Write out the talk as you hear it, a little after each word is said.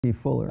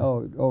Fuller.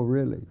 Oh,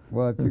 really?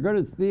 Well, if you're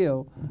going to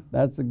steal,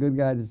 that's a good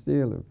guy to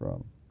steal it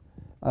from.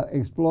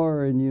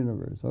 Explorer in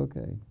Universe,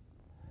 okay.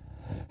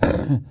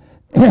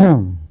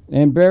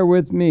 And bear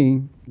with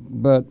me,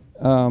 but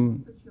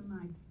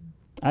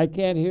I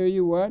can't hear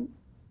you. What?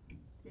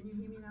 Can you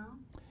hear me now?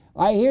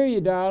 I hear you,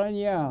 darling,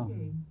 yeah.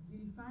 Okay,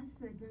 give me 5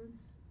 seconds.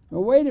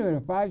 Oh, wait a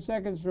minute, 5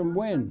 seconds from Now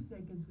when? 5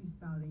 seconds, we're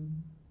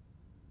starting.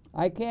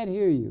 I can't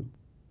hear you.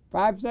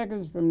 5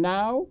 seconds from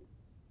now?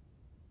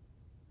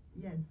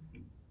 Yes.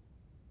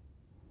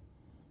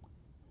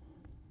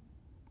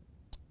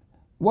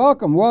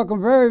 Welcome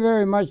very,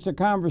 very much to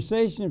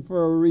Conversation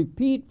for a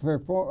repeat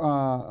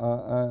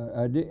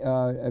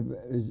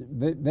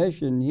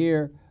vision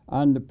here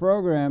on the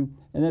program,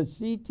 and that's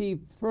C.T.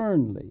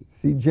 Fearnley.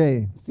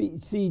 CJ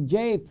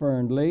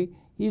Fearnley.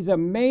 He's a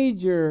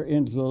major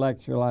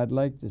intellectual, I'd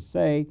like to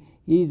say.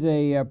 He's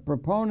a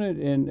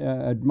proponent and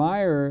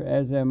admirer,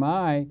 as am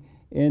I,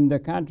 in the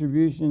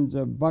contributions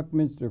of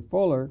Buckminster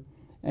Fuller,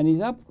 and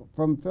he's up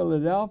from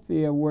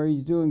Philadelphia, where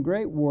he's doing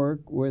great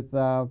work with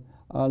a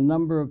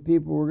number of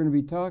people. We're going to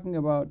be talking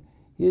about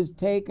his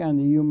take on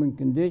the human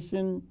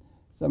condition,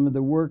 some of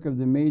the work of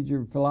the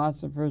major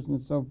philosophers and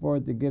so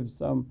forth, to give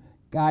some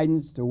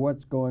guidance to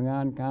what's going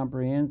on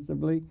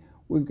comprehensively.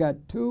 We've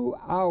got 2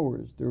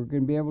 hours that we're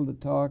going to be able to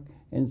talk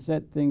and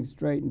set things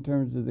straight in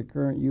terms of the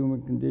current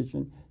human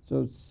condition.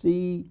 So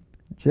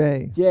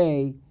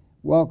CJ,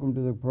 welcome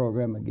to the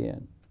program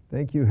again.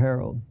 Thank you,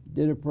 Harold.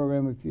 Did a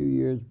program a few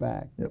years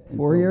back. Yep,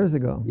 4 years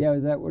ago. Yeah,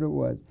 is that what it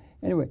was?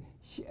 Anyway,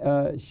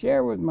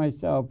 share with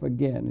myself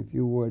again, if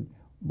you would,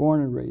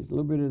 born and raised, a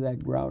little bit of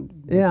that ground.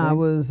 Yeah, I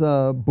was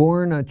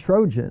born a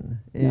Trojan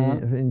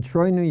in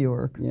Troy, New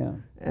York. Yeah.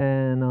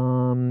 And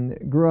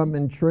grew up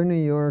in Troy, New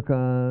York,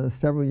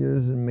 several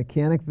years in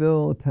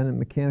Mechanicville,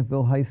 attended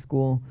Mechanicville High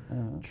School,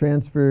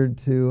 transferred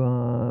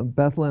to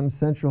Bethlehem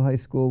Central High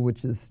School,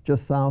 which is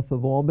just south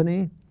of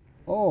Albany.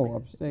 Oh,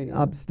 upstate.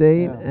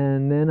 Upstate, yeah.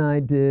 And then I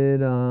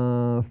did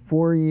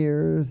 4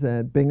 years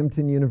at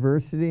Binghamton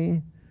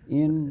University.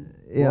 In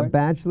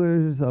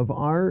Bachelor's of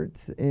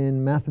Arts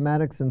in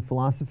Mathematics and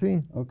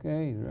Philosophy.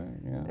 Okay, right,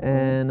 yeah.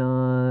 And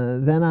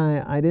then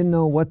I didn't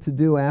know what to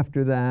do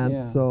after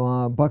that,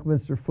 so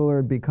Buckminster Fuller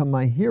had become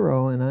my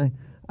hero, and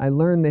I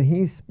learned that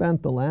he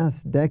spent the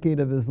last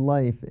decade of his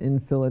life in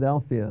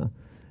Philadelphia.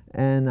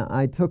 And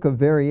I took a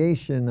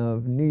variation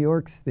of New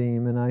York's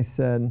theme, and I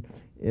said,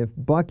 if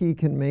Bucky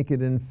can make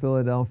it in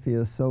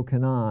Philadelphia, so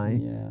can I.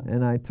 Yeah.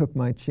 And I took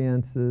my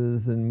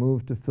chances and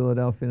moved to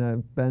Philadelphia, and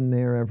I've been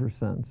there ever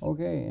since.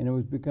 Okay, and it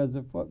was because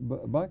of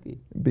Bucky.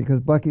 Because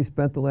Bucky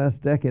spent the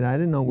last decade. I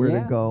didn't know where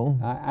to go.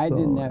 I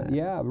didn't have,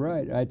 yeah,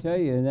 right. I tell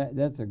you, and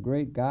that's a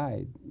great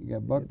guide. You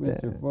got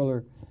Buckminster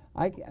Fuller.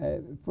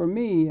 For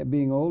me,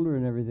 being older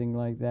and everything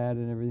like that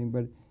and everything,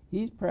 but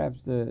he's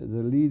perhaps the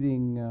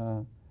leading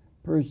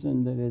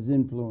person that has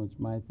influenced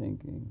my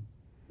thinking.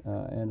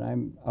 And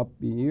I'm up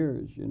in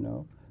years, you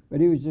know.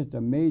 But he was just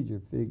a major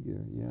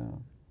figure, yeah.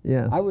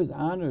 Yes. I was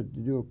honored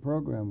to do a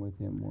program with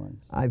him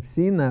once. I've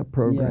seen that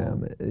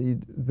program. Yeah.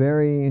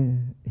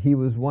 He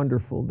was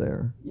wonderful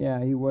there.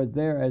 Yeah, he was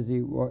there, as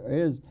he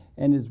is,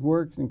 and his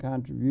works and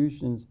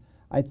contributions,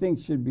 I think,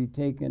 should be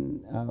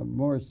taken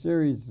more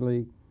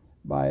seriously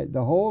by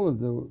the whole of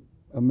the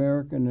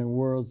American and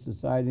world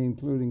society,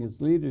 including its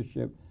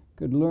leadership,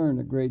 could learn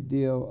a great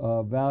deal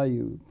of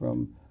value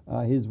from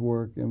his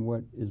work and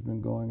what has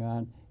been going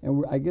on.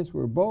 And I guess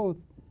we're both,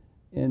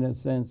 in a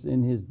sense,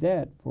 in his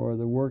debt for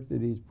the work that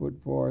he's put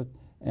forth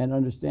and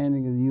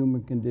understanding of the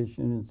human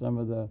condition and some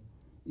of the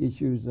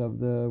issues of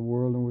the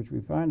world in which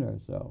we find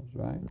ourselves,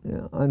 right?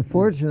 Yeah.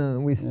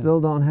 Unfortunately, we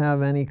still don't have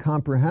very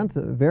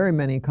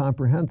many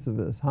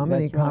comprehensivists. How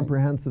many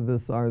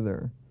comprehensivists are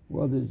there?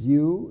 Well, there's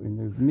you and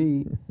there's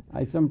me.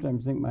 I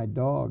sometimes think my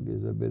dog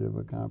is a bit of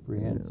a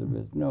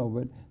comprehensivist.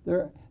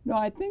 Yeah. No,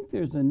 I think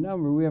there's a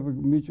number. We have a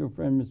mutual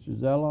friend, Mr.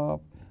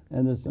 Zeloff,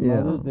 and there's some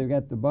others. They've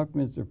got the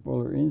Buckminster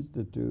Fuller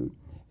Institute,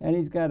 and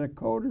he's got a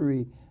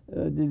coterie,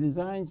 the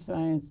Design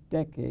Science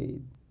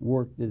Decade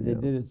work that they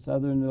did at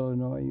Southern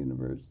Illinois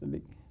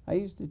University. I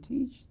used to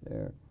teach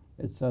there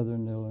at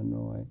Southern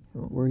Illinois,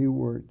 where he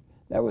worked.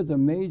 That was a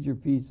major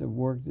piece of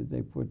work that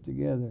they put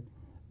together.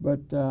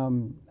 But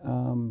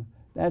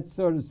that's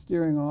sort of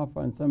steering off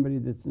on somebody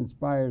that's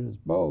inspired us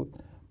both.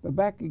 But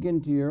back again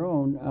to your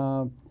own,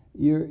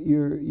 you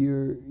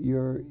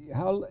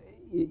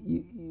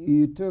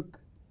took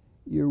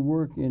your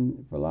work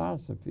in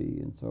philosophy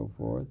and so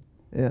forth.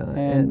 Yeah,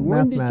 and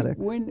mathematics.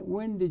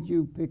 When did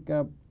you pick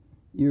up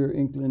your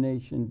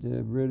inclination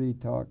to really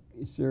talk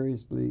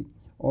seriously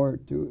or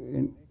to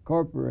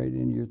incorporate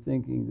in your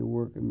thinking the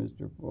work of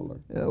Mr. Fuller?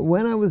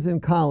 When I was in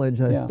college,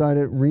 I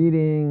started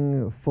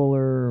reading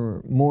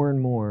Fuller more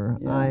and more.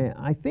 Yeah.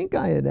 I think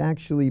I had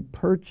actually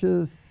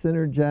purchased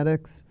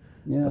Synergetics,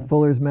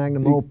 Fuller's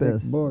magnum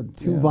opus, book,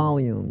 2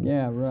 volumes.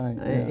 Yeah, right.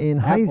 In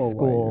high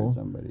school,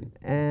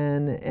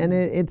 and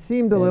it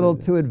seemed a little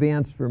too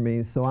advanced for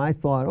me. So I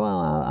thought,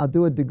 well, I'll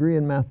do a degree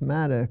in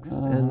mathematics,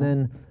 and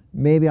then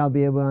maybe I'll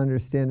be able to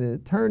understand it.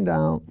 It turned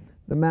out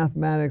the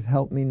mathematics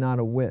helped me not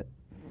a whit.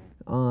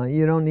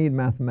 You don't need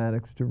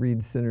mathematics to read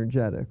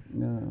Synergetics.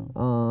 No.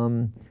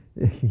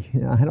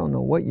 I don't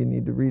know what you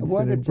need to read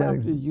what Synergetics.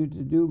 prompted you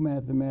to do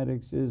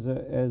mathematics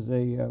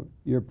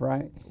your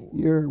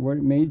what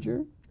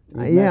major?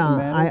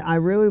 Yeah, I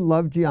really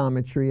loved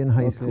geometry in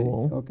high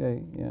school.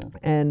 Okay, yeah.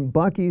 And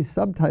Bucky's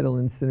subtitle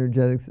in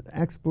Synergetics,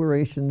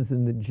 Explorations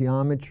in the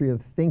Geometry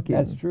of Thinking.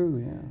 That's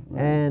true, yeah.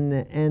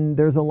 Right. And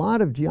there's a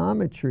lot of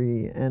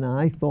geometry, and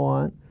I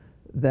thought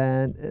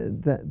that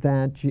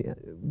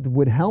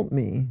would help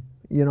me.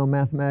 You know,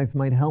 mathematics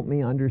might help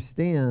me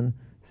understand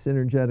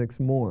Synergetics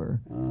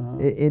more.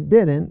 It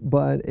didn't,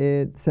 but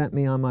it sent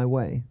me on my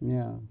way.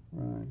 Yeah,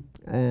 right.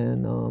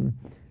 And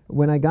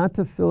when I got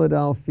to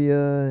Philadelphia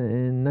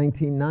in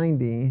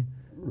 1990,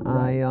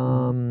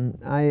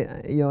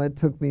 it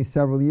took me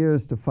several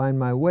years to find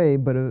my way,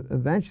 but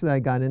eventually I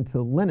got into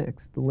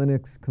Linux, the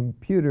Linux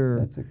computer.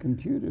 That's a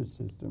computer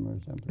system or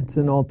something. It's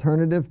an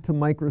alternative to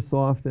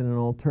Microsoft and an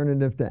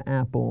alternative to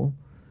Apple.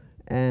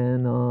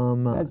 And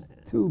that's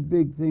two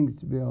big things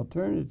to be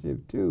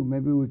alternative to.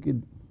 Maybe we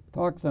could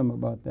talk some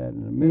about that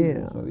in a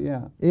minute. So,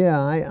 yeah.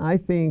 Yeah, I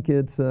think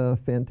it's a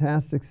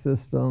fantastic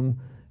system.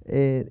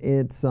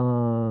 It's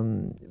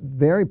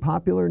very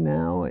popular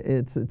now.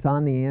 It's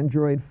on the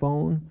Android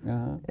phone.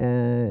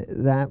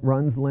 That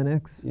runs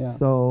Linux. Yeah.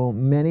 So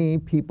many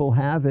people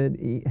have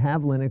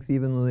Linux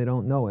even though they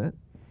don't know it.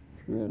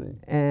 Really?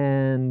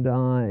 And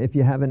if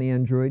you have an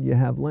Android, you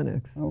have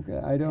Linux. Okay,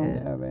 I don't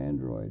have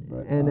Android,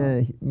 but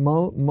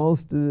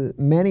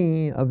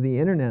many of the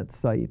internet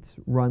sites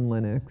run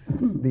Linux.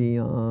 The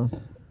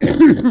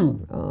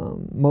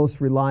most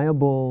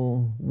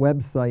reliable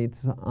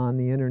websites on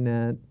the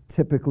internet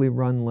typically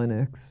run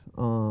Linux.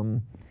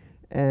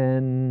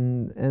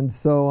 And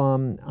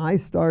so I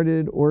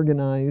started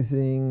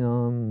organizing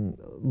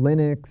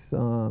Linux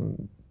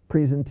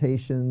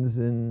presentations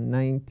in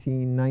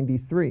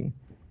 1993.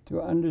 To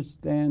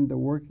understand the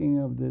working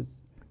of this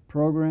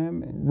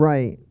program?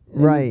 Right,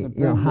 right.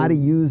 You know, how to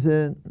use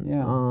it.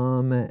 Yeah.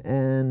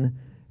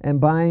 And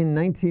by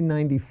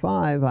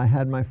 1995, I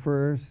had my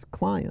first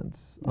clients.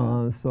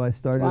 So I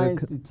started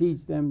to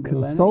teach them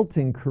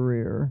consulting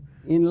career.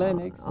 In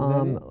Linux?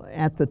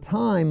 At the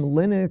time,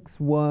 Linux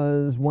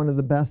was one of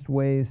the best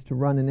ways to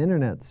run an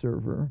internet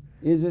server.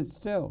 Is it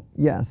still?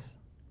 Yes.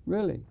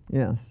 Really?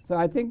 Yes. So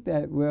I think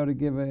that we ought to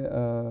give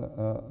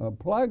a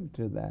plug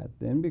to that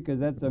then, because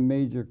that's a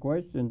major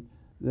question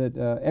that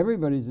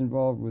everybody's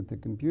involved with the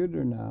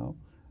computer now.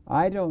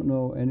 I don't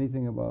know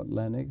anything about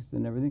Linux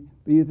and everything,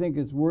 but you think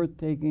it's worth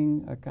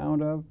taking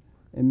account of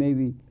and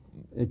maybe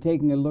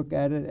taking a look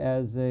at it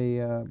as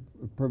a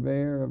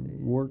purveyor of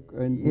work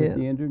with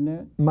the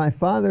internet? My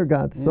father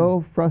got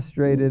so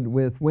frustrated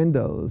with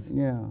Windows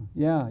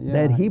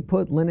that he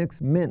put Linux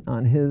Mint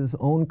on his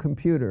own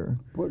computer.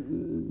 Put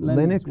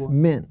Linux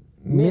Mint.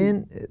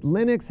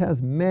 Linux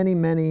has many,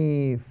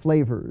 many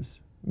flavors,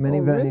 many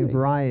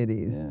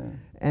varieties. Yeah.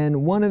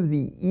 And one of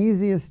the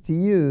easiest to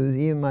use,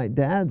 even my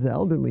dad's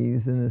elderly,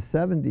 he's in his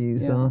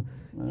 70s,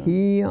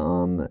 he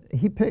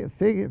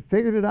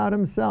figured it out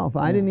himself.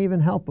 I didn't even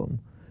help him.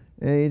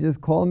 He just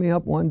called me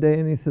up one day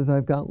and he says,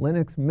 "I've got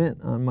Linux Mint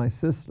on my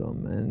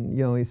system." And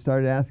he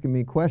started asking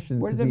me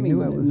questions. What does it mean,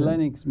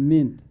 Linux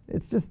Mint?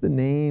 It's just the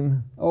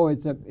name. Oh,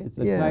 it's a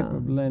type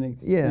of Linux.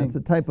 Yeah, it's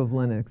a type of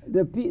Linux.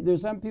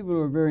 There's some people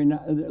who are a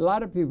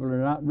lot of people are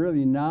not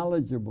really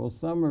knowledgeable.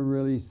 Some are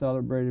really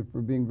celebrated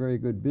for being very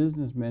good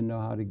businessmen,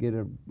 know how to get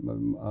a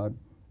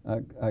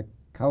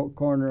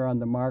corner on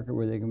the market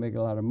where they can make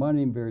a lot of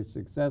money and very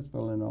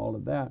successful and all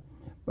of that.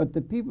 But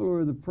the people who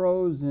are the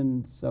pros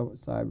in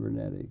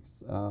cybernetics,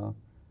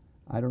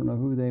 I don't know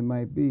who they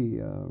might be,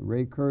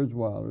 Ray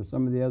Kurzweil or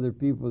some of the other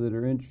people that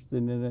are interested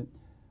in it,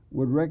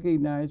 would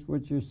recognize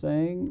what you're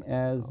saying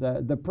as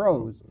the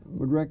pros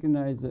would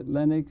recognize that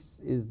Linux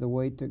is the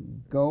way to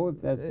go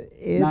if that's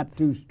not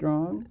too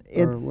strong?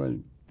 It's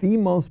the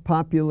most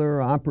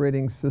popular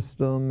operating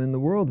system in the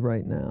world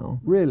right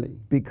now. Really?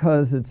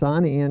 Because it's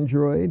on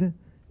Android.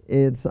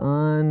 It's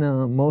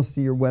on most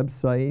of your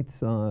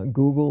websites.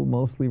 Google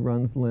mostly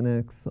runs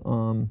Linux.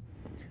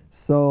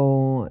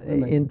 So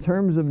in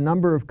terms of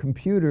number of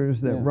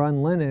computers that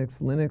run Linux,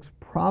 Linux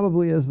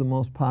probably is the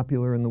most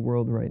popular in the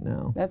world right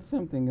now. That's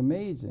something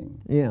amazing.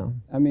 Yeah.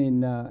 I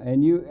mean,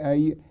 and you're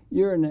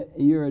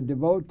a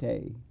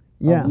devotee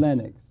of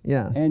Linux.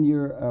 Yes. And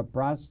you're a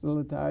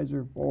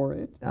proselytizer for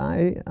it.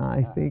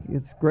 I think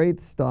it's great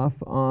stuff.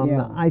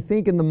 I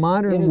think in the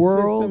modern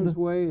world, in a systems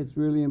way, it's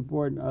really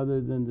important.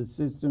 Other than the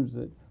systems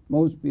that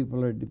most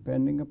people are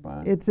depending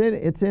upon. It's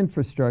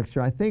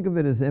infrastructure. I think of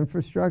it as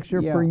infrastructure.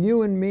 Yeah. For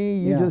you and me,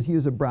 you just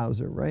use a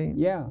browser, right?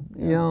 Yeah.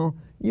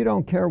 You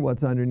don't care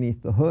what's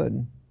underneath the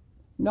hood.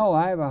 No,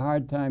 I have a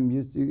hard time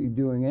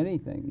doing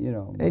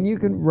anything, And you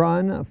can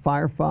run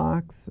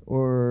Firefox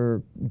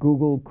or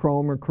Google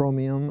Chrome or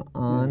Chromium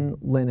on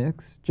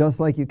Linux, just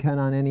like you can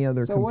on any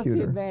other computer. So what's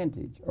the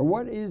advantage? Or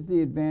what is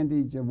the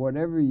advantage of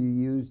whatever you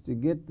use to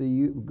get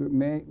the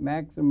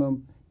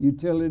maximum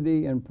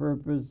utility and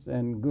purpose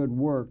and good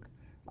work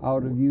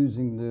out of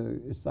using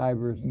the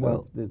cyber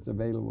stuff that's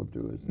available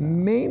to us now?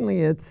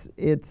 Mainly it's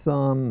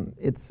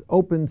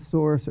open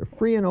source, or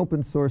free and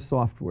open source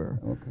software.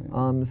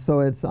 Okay. So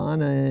it's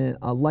on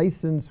a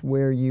license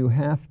where you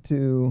have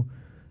to,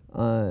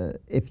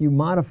 if you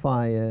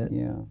modify it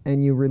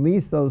and you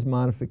release those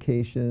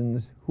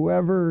modifications,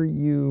 whoever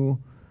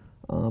you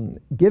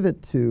give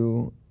it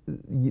to,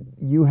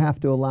 you have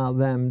to allow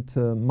them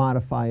to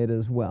modify it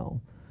as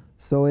well.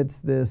 So it's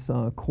this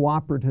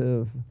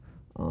cooperative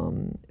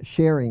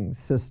sharing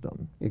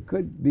system. It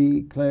could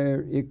be,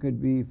 Claire, it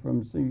could be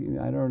from,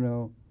 I don't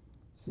know,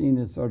 seen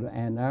as sort of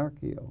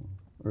anarchical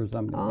or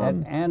something.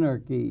 That's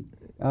anarchy.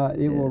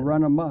 It will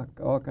run amok,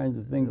 all kinds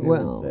of things they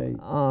would say.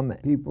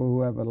 People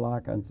who have a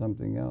lock on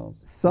something else.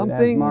 It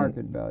has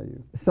market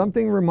value.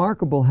 Something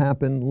remarkable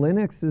happened.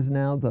 Linux is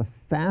now the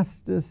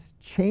fastest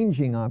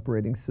changing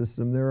operating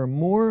system. There are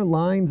more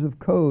lines of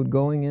code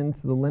going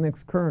into the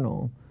Linux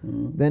kernel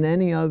than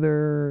any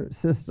other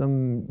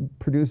system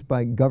produced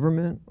by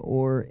government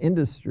or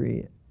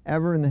industry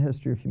ever in the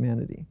history of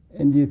humanity.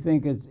 And do you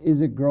think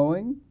is it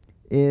growing?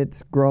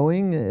 It's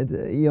growing.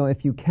 You know,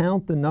 if you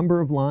count the number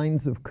of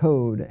lines of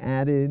code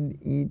added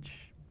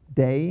each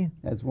day,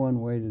 that's one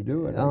way to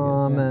do it.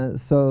 I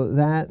guess, so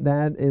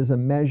that is a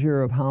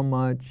measure of how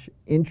much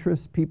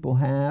interest people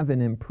have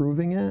in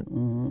improving it.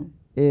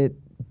 It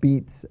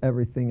beats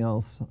everything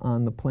else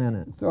on the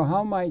planet. So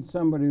how might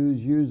somebody who's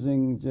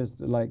using just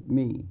like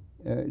me,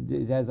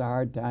 has a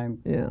hard time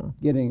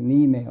getting an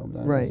email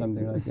done or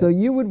something like that? So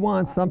you would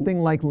want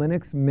something like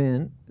Linux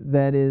Mint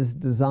that is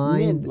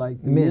designed... Mint,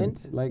 like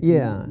Mint? Like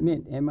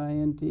Mint,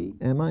 M-I-N-T?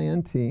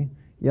 M-I-N-T,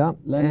 yep.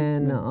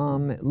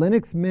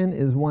 Linux Mint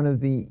is one of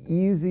the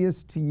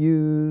easiest to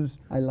use.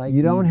 I like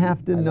You don't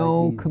have to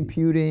know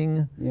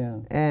computing. Yeah,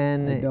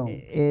 and I don't.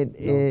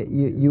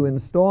 You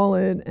install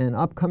it, and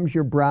up comes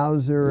your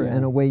browser,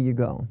 and away you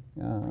go.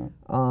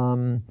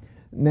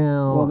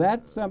 Now, well,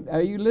 that's something.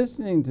 Are you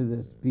listening to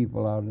this,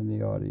 people out in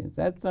the audience?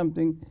 That's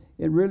something.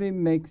 It really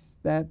makes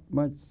that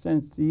much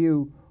sense to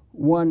you,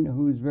 one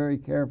who's very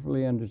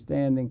carefully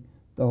understanding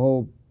the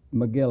whole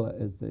Megillah,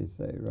 as they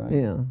say, right?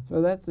 Yeah.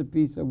 So that's a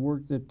piece of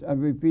work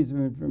every piece of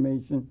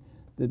information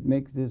that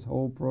makes this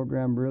whole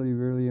program really,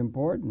 really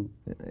important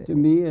to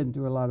me and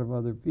to a lot of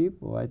other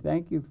people. I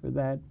thank you for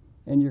that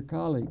and your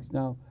colleagues.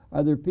 Now,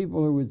 are there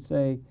people who would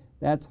say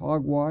that's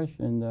hogwash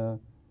and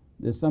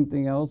there's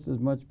something else is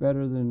much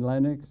better than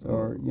Linux,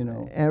 or, you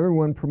know?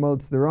 Everyone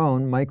promotes their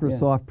own.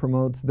 Microsoft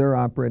promotes their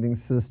operating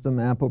system.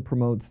 Apple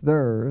promotes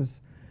theirs.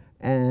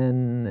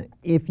 And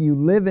if you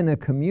live in a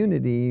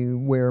community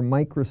where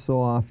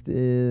Microsoft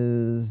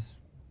is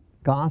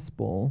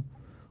gospel,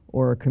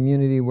 or a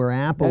community where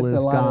Apple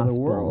is gospel, of the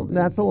world,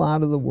 that's a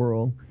lot of the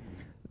world.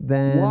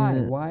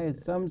 Then why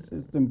is some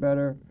system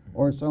better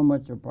or so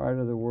much a part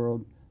of the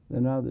world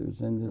than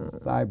others in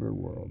this cyber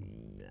world?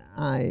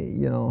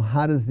 You know,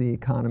 how does the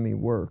economy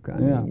work? I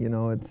mean, you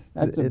know, that's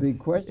a big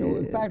question.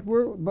 In fact,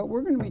 we're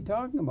going to be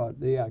talking about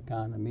the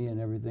economy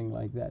and everything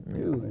like that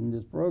too in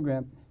this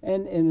program,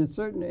 and in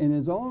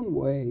his own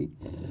way,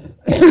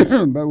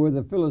 but with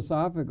a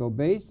philosophical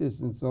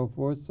basis and so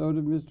forth. So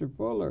did Mr.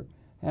 Fuller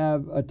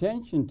have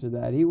attention to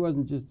that. He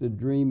wasn't just a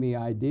dreamy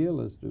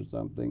idealist or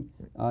something,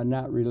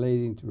 not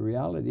relating to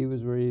reality. He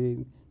was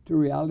relating to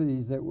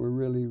realities that were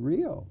really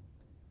real,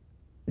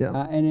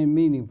 and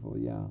meaningful.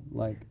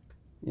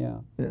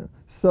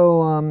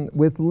 So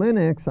with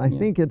Linux, I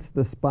think it's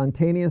the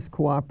spontaneous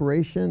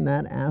cooperation,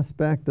 that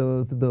aspect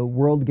of the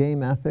world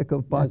game ethic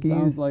of Bucky's. That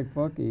sounds like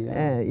Bucky,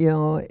 you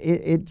know,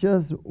 it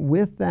just,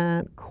 with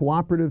that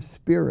cooperative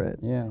spirit,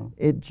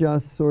 it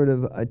just sort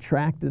of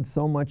attracted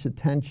so much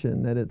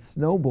attention that it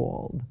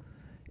snowballed.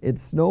 It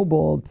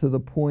snowballed to the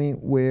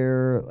point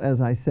where, as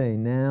I say,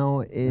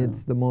 now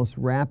it's the most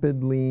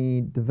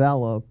rapidly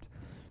developed.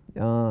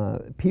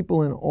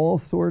 People in all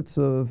sorts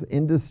of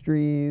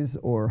industries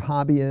or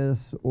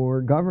hobbyists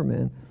or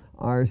government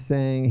are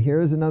saying,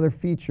 here's another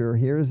feature,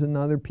 here's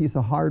another piece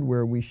of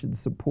hardware, we should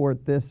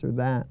support this or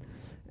that.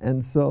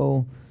 And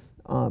so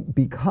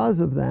because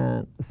of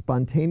that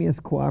spontaneous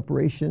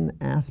cooperation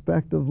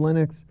aspect of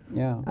Linux,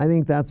 I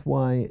think that's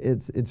why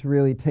it's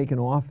really taken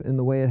off in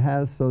the way it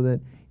has, so that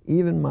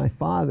even my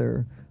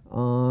father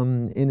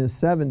in his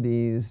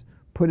 70s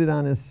put it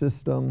on his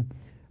system.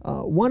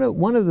 One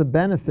of the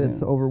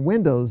benefits over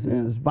Windows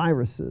is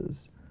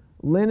viruses.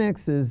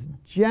 Linux is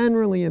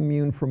generally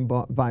immune from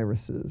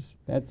viruses.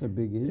 That's a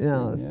big issue. You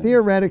know,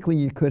 theoretically,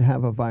 you could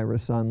have a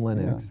virus on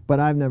Linux, but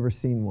I've never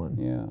seen one.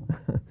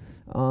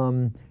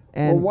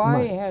 And all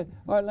right,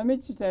 let me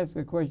just ask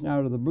a question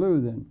out of the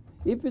blue then.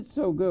 If it's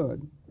so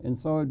good and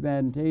so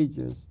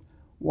advantageous,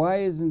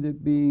 why isn't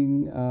it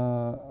being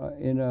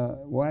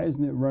why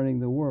isn't it running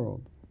the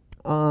world?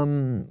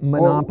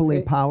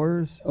 Monopoly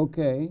powers.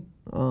 Okay.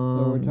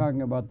 So we're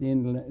talking about the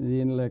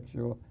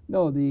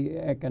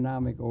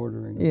economic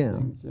ordering of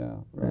things.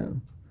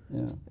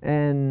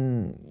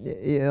 And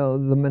you know,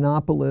 the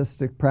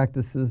monopolistic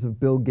practices of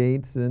Bill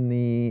Gates in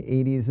the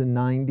 80s and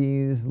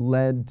 90s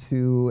led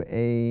to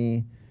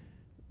a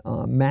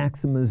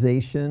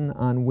maximization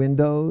on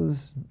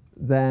Windows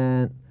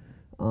that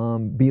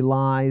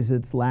belies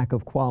its lack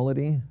of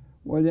quality.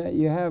 Well,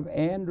 you have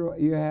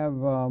Android. You have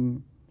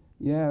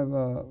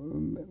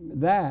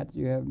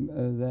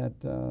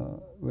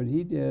what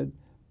he did,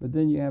 but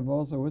then you have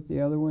also, what's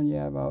the other one you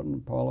have out in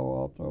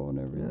Palo Alto and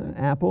everything?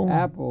 Apple.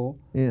 Apple.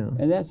 Yeah.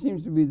 And that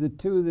seems to be the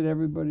two that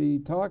everybody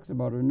talks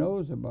about or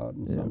knows about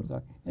in some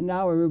side. And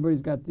now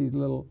everybody's got these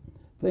little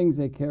things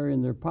they carry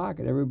in their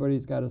pocket.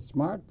 Everybody's got a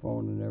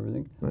smartphone and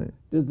everything. Right.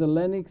 Does the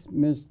Linux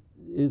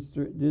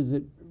does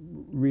it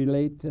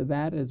relate to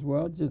that as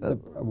well? Just a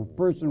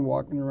person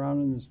walking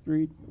around in the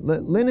street?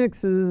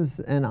 Linux is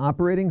an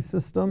operating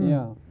system.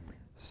 Yeah.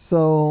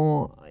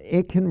 So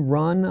it can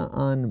run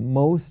on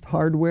most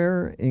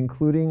hardware,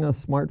 including a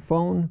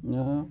smartphone.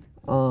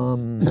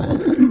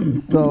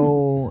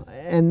 So,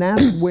 and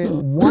that's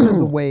one of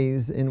the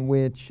ways in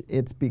which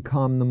it's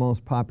become the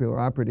most popular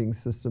operating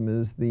system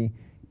is the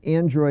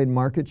Android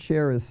market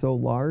share is so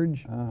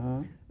large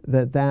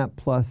that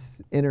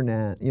plus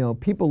internet, you know,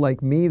 people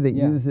like me that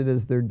use it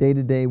as their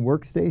day-to-day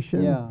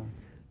workstation,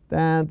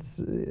 that's,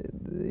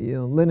 you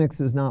know, Linux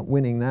is not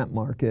winning that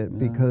market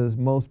because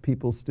most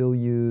people still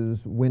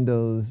use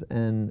Windows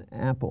and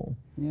Apple.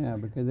 Yeah,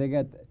 because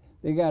they've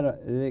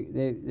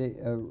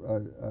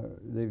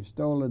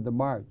stolen the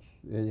march,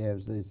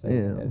 as they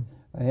say,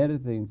 ahead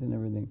of things and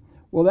everything.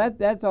 Well,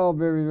 that's all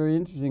very, very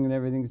interesting and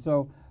everything.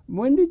 So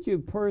when did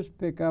you first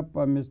pick up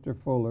on Mr.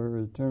 Fuller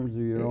in terms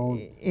of your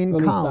own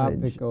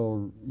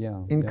philosophical?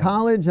 In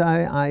college,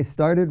 I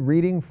started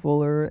reading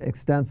Fuller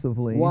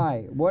extensively.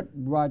 Why? What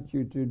brought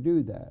you to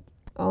do that?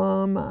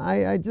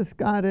 I just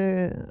got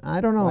I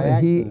don't know.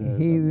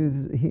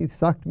 He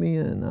sucked me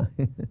in.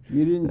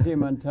 You didn't see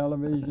him on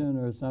television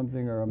or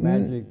something, or a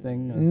magic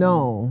thing? Or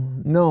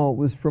no, it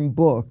was from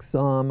books.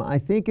 I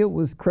think it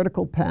was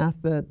Critical Path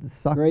that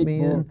sucked me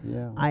in.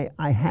 Yeah.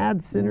 I had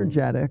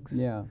Synergetics.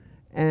 Yeah.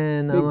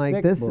 And I'm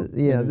like, this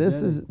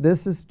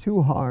is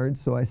too hard,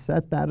 so I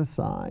set that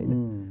aside.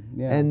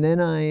 And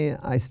then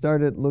I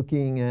started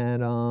looking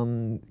at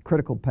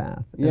Critical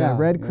Path. And I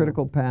read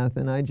Critical Path,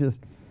 and I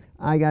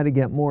got to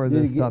get more of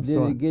this stuff. Did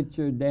it get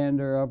your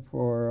dander up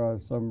for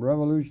some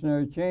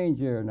revolutionary change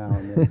here now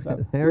and then?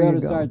 So there you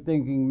go. Start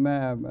thinking,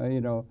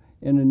 you know,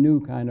 in a new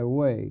kind of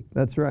way.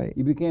 That's right.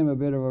 You became a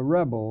bit of a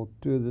rebel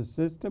to the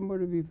system,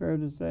 would it be fair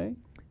to say?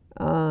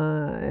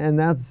 And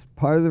that's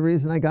part of the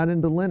reason I got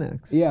into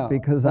Linux. Yeah.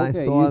 Because I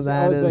saw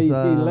that as... So you see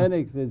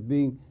Linux as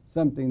being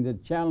something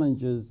that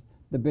challenges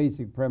the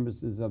basic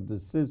premises of the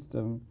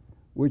system,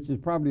 which is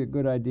probably a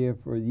good idea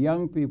for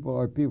young people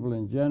or people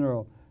in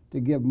general to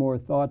give more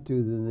thought to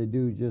than they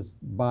do just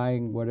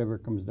buying whatever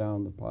comes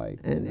down the pike.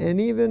 And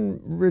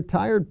even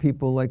retired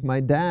people like my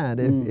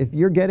dad, if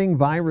you're getting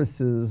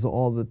viruses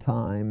all the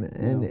time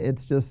and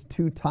it's just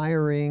too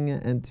tiring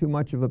and too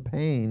much of a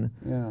pain,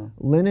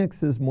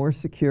 Linux is more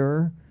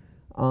secure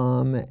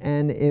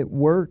and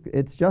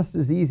it's just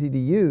as easy to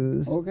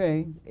use.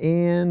 Okay.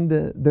 And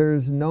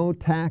there's no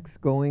tax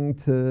going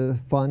to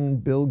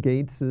fund Bill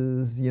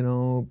Gates's, you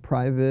know,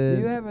 private...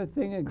 Do you have a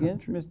thing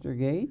against Mr.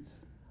 Gates?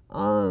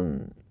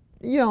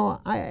 You know,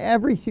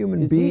 every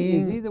human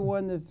being... Is he the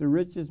one that's the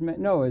richest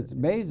man? No, it's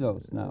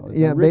Bezos now. It's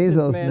the richest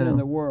Bezos man now in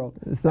the world.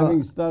 So,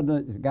 having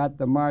got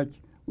the march.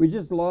 We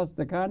just lost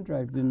the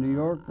contract in New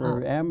York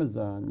for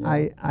Amazon.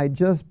 I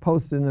just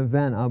posted an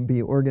event I'll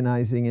be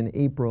organizing in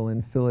April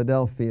in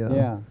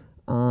Philadelphia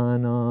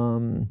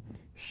on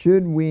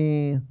should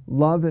we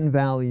love and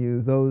value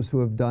those who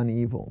have done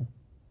evil?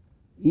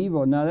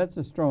 Evil. Now that's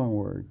a strong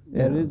word.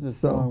 That is a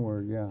strong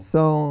word. Yeah.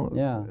 So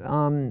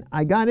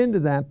I got into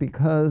that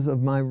because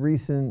of my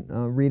recent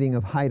reading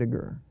of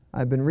Heidegger.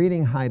 I've been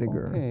reading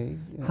Heidegger. Okay.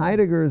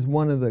 Heidegger is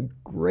one of the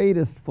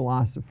greatest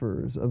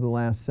philosophers of the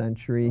last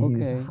century.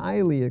 He's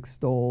highly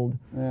extolled.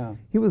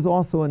 He was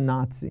also a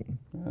Nazi.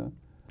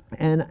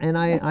 And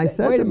I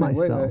said to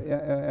myself,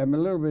 I'm a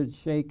little bit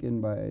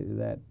shaken by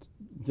that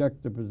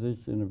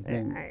juxtaposition of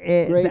things.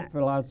 Great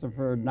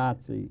philosopher,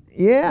 Nazi.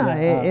 Yeah,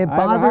 it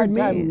bothered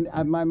me.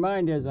 My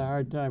mind has a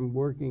hard time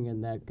working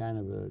in that kind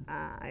of a...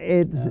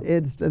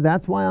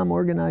 That's why I'm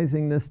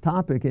organizing this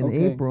topic in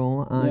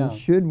April on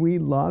should we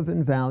love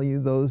and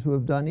value those who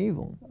have done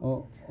evil.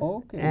 Oh,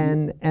 okay.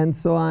 And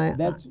so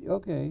that's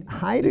okay.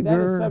 Heidegger...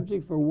 Is that a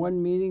subject for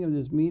one meeting of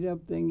this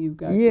meetup thing you've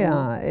got?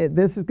 Yeah,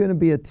 this is going to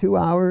be a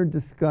 2-hour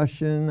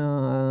discussion,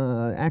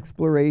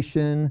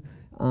 exploration,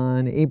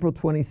 on April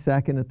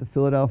 22nd at the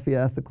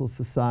Philadelphia Ethical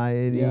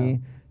Society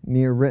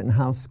near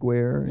Rittenhouse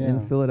Square in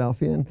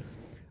Philadelphia.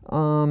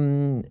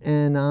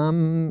 And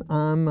I'm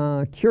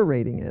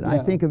curating it. I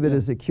think of it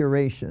as a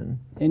curation.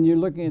 And you're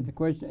looking at the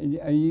question,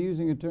 are you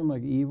using a term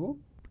like evil?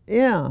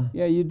 Yeah.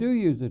 Yeah, you do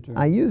use the term.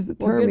 I use the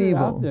term get it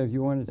evil. Out there if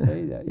you want to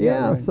say that.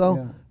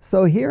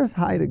 So here's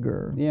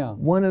Heidegger,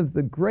 one of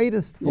the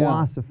greatest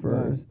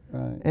philosophers.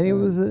 And he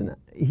was in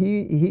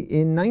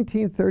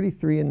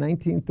 1933 and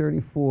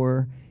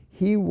 1934,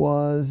 he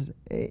was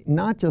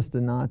not just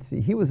a Nazi,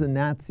 he was a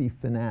Nazi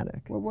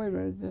fanatic. Well, wait a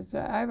minute.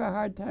 I have a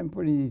hard time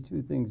putting these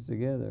two things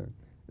together.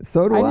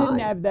 So do I. I didn't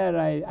have that.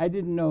 I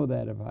didn't know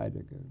that of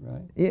Heidegger,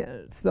 right?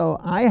 Yeah, so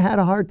I had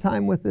a hard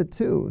time with it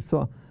too.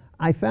 So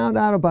I found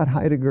out about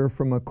Heidegger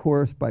from a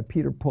course by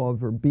Peter Paul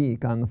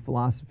Verbeek on the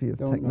philosophy of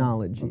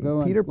technology.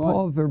 Peter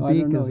Paul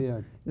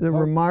Verbeek is a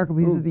remarkable,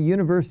 he's at the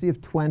University of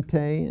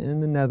Twente in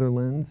the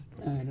Netherlands.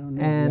 I don't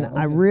know. And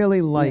I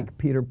really like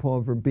Peter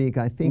Paul Verbeek.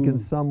 I think in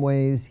some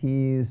ways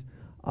he's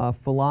a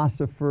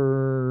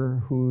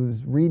philosopher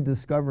who's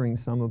rediscovering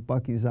some of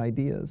Bucky's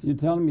ideas. You're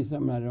telling me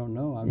something I don't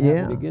know. I'm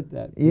happy to get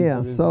that.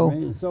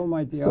 So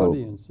might the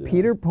audience.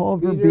 Peter Paul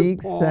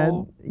Verbeek said,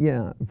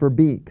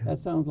 Verbeek.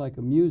 That sounds like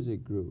a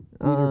music group.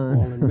 Peter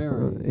Paul and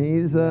Mary.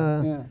 He's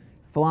a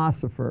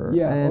philosopher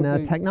and a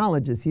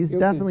technologist. He's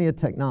definitely a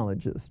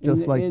technologist,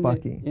 just like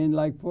Bucky. And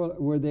like,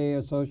 were they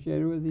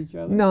associated with each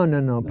other?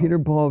 No. Peter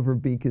Paul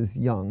Verbeek is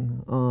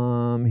young.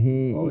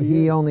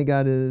 He only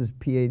got his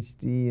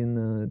PhD in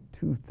the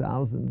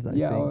 2000s, I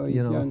think.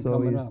 You know,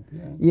 so he's up.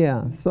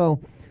 So.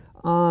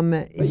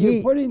 But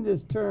you're putting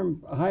this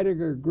term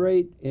Heidegger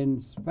great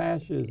in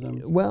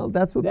fascism. Well,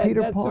 that's what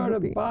Peter Paul. That sort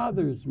of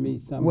bothers me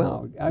somehow.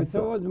 Well,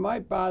 so it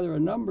might bother a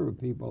number of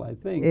people, I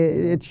think.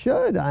 It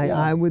should.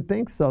 I would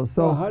think so.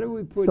 So how do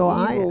we put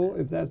evil,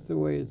 if that's the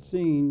way it's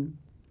seen?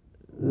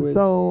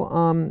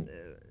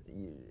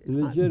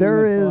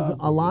 There is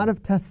a lot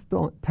of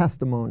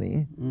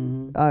testimony.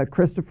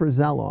 Christopher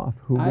Zeloff,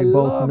 who we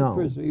both know.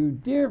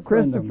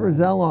 Christopher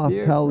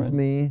Zeloff tells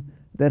me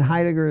that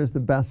Heidegger is the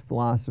best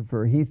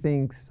philosopher. He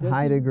thinks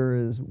Heidegger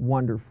is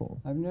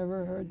wonderful. I've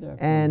never heard that.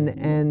 And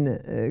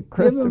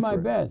Christopher. Give him my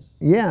best.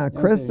 Yeah,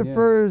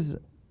 Christopher's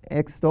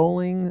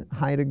extolling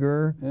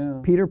Heidegger.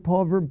 Peter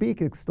Paul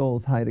Verbeek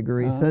extols Heidegger.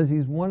 He says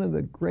he's one of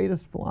the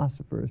greatest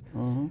philosophers.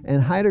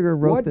 And Heidegger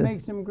wrote this. What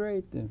makes him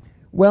great then?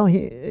 Well,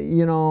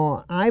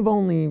 I've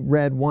only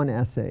read one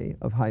essay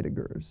of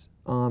Heidegger's.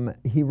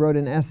 He wrote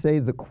an essay,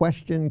 The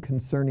Question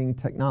Concerning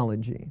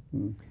Technology.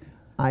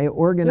 I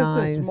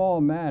organized. Just a small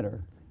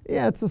matter.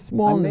 Yeah, it's a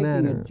small matter.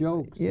 I'm making a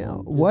joke. Yeah.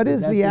 What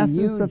is the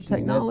essence of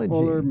technology? That's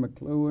Fuller,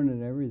 McLuhan,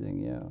 and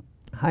everything.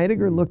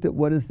 Heidegger looked at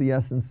what is the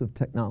essence of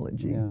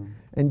technology.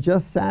 And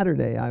just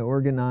Saturday, I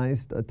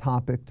organized a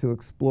topic to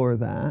explore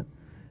that,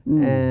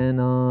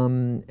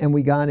 and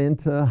we got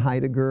into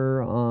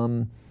Heidegger,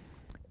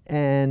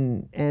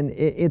 and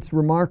it's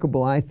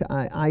remarkable.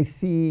 I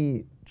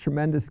see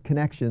tremendous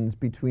connections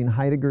between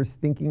Heidegger's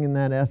thinking in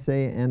that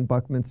essay and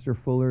Buckminster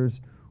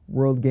Fuller's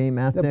World Game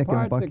Ethnic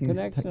and Bucky's The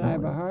connection I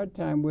have a hard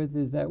time with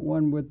is that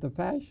one with the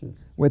fascists.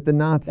 With the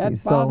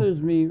Nazis. That bothers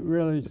me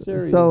really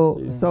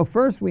seriously. So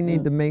first we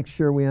need to make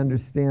sure we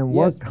understand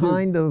what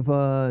kind of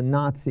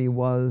Nazi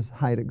was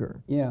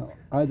Heidegger.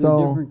 Are there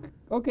different?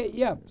 Okay,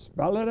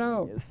 spell it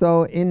out.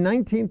 So in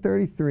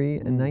 1933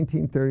 and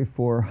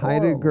 1934,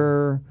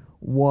 Heidegger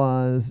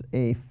was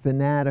a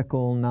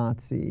fanatical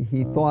Nazi.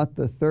 He thought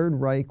the Third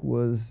Reich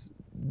was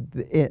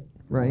it,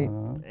 right?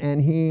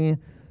 And he,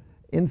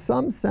 in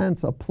some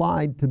sense,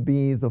 applied to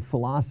be the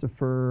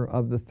philosopher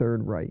of the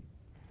Third Reich.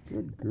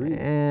 Good grief.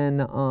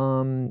 And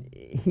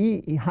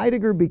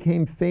Heidegger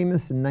became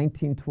famous in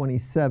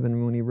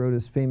 1927 when he wrote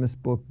his famous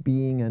book,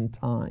 Being and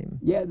Time.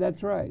 Yeah,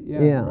 that's right.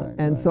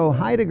 So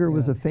Heidegger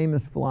was a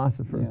famous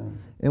philosopher.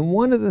 And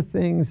one of the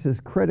things his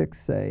critics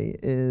say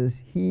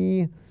is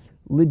he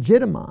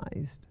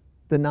legitimized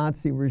the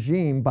Nazi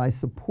regime by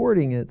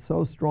supporting it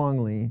so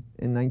strongly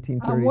in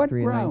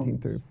 1933 and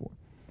 1934.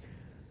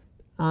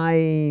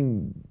 I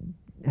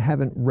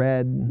haven't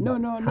read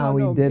how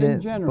he did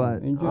it,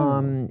 but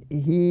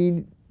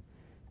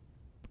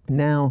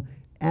now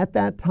at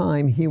that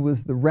time he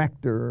was the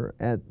rector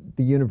at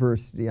the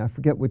university. I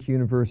forget which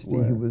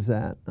university he was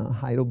at,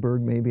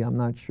 Heidelberg maybe, I'm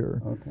not sure.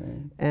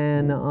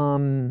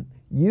 And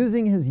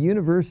using his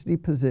university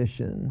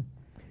position,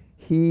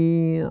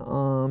 he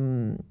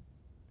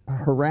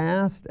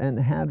harassed and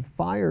had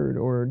fired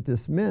or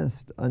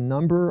dismissed a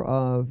number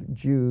of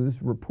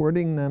Jews,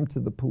 reporting them to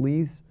the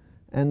police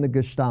and the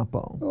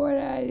Gestapo.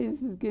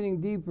 This is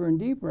getting deeper and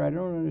deeper. I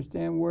don't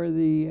understand where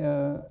the,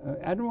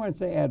 I don't want to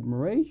say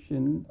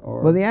admiration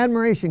or... Well, the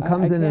admiration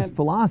comes in his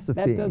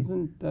philosophy. That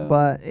doesn't...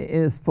 but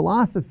his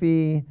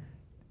philosophy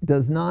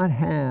does not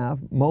have,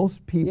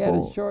 most people... He had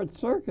a short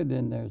circuit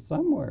in there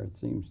somewhere, it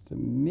seems to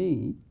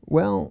me.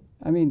 Well...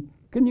 I mean,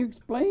 can you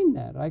explain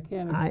that? I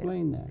can't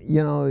explain that.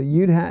 You know,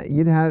 you'd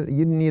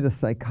need a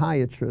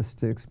psychiatrist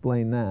to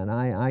explain that.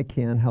 I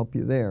can't help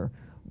you there.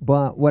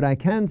 But what I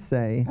can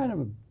say... Kind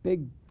of a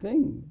big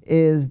thing.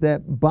 Is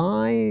that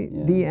by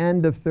the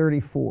end of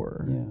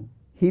 34,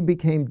 he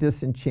became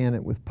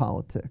disenchanted with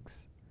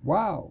politics.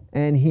 Wow.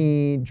 And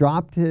he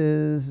dropped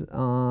his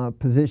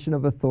position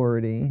of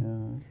authority.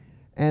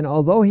 And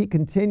although he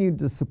continued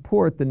to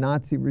support the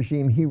Nazi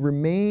regime, he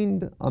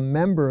remained a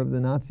member of the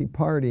Nazi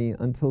Party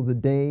until the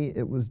day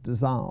it was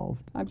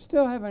dissolved. I'm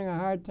still having a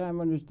hard time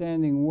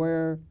understanding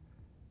where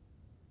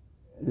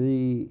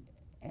the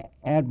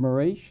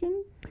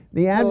admiration...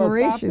 The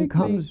admiration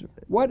comes...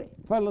 What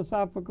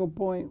philosophical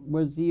point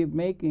was he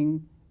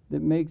making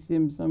that makes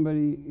him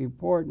somebody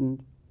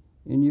important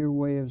in your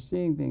way of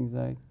seeing things?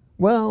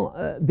 Well,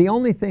 the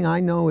only thing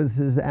I know is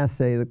his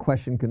essay, The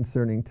Question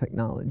Concerning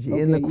Technology.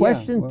 Okay, In the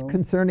question well,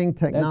 concerning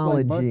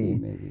technology, that's like Bucky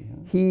maybe,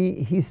 huh?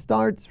 he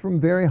starts from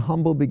very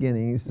humble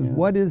beginning. He says,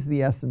 what is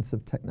the essence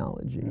of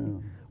technology?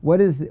 What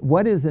is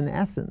an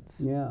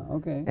essence? Yeah,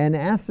 okay. An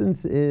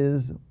essence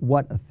is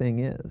what a thing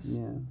is.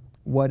 Yeah.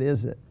 What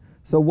is it?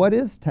 So what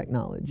is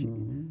technology?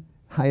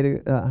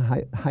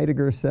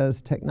 Heidegger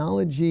says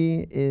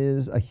technology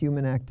is a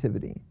human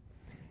activity,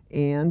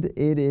 and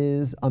it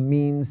is a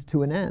means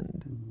to an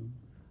end.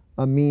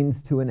 A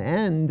means to an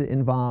end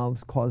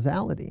involves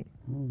causality.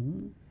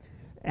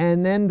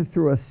 And then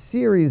through a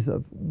series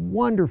of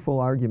wonderful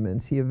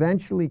arguments, he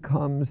eventually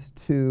comes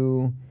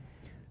to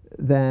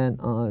that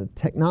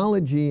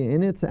technology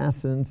in its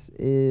essence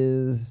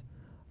is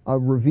a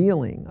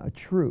revealing, a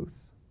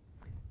truth.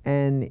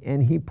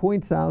 And he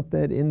points out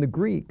that in the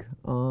Greek,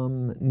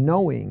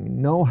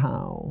 knowing,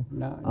 know-how,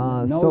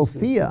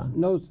 Sophia.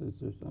 Gnosis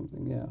or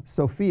something, yeah.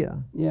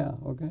 Sophia. Yeah,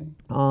 okay.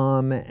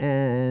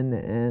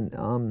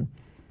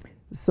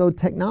 So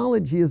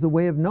technology is a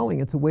way of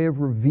knowing. It's a way of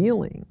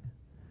revealing.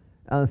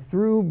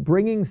 Through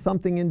bringing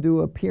something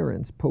into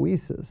appearance,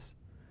 poiesis,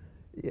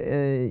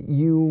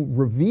 you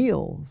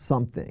reveal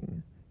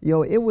something. You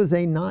know, it was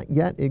a not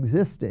yet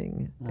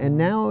existing, and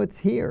now it's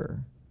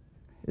here.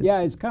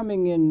 It's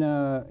coming in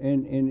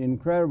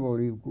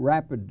incredibly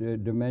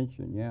rapid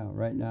dimension. Yeah,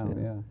 right now.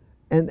 Yeah.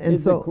 And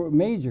it's so a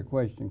major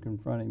question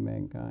confronting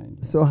mankind.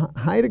 Yeah. So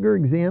Heidegger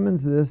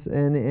examines this,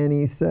 and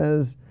he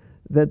says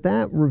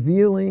that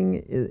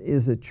revealing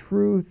is a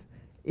truth.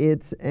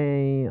 It's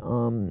a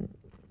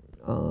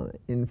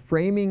in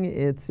framing,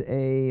 it's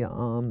a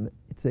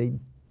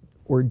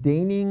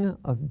ordaining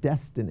of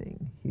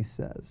destining, he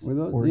says.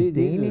 Well,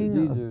 ordaining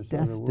these of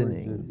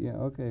destining. Yeah,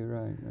 okay,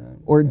 right.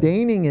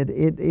 Ordaining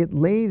it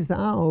lays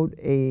out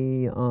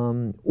a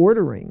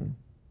ordering.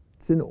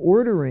 It's an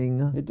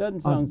ordering. It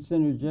doesn't sound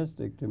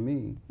synergistic to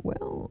me.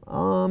 Well,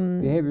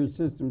 behavior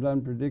systems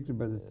unpredicted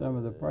by the sum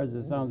of the parts.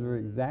 It sounds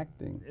very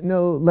exacting.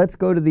 No, let's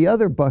go to the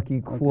other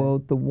Bucky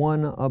quote, the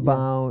one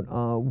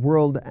about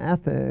world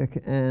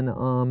ethic, and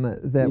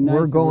that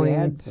we're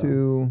going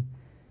to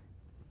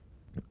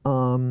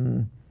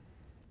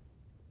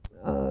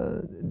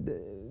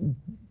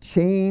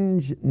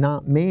change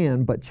not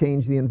man, but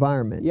change the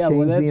environment. Yeah,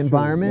 change well, the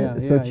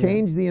environment.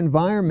 Change the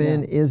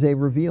environment is a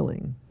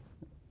revealing.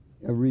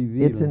 A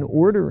revealing. It's an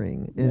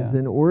ordering. It's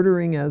an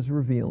ordering as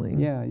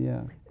revealing.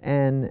 Yeah.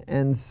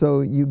 And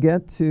so you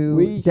get to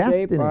we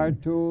destiny. shape our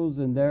tools,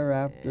 and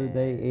thereafter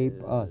they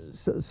ape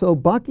us. So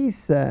Bucky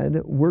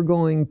said, we're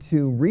going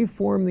to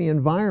reform the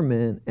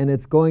environment, and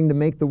it's going to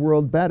make the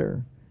world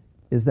better.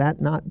 Is that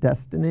not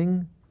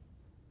destining?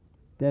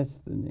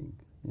 Destining,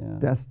 yeah.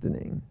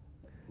 Destining.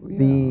 Yeah.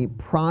 The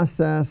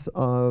process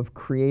of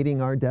creating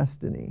our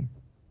destiny.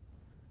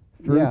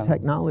 Through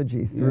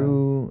technology,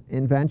 through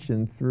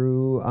invention,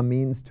 through a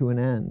means to an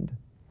end.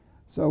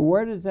 So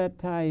where does that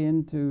tie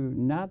into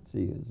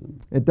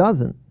Nazism? It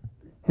doesn't.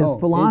 His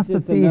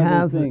philosophy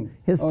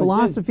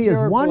is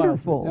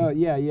wonderful.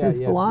 His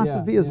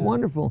philosophy is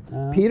wonderful.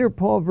 Peter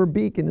Paul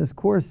Verbeek in his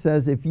course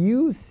says, if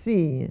you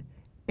see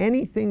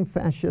anything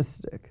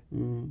fascistic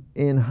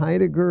in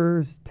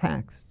Heidegger's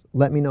text,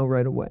 let me know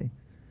right away.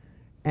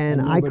 And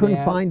I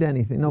couldn't find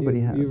anything. Nobody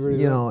has.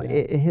 You know,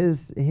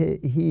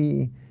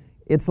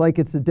 it's like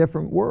it's a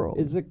different world.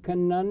 It's a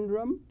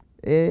conundrum.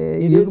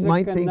 You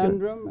might think,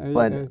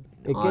 but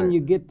can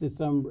you get to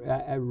some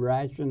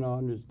rational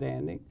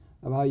understanding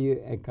of how you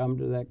come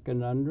to that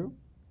conundrum?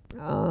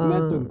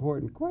 That's an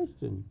important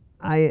question.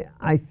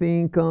 I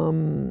think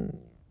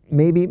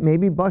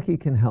maybe Bucky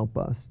can help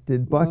us.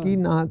 Did Bucky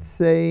not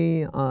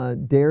say,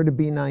 "Dare to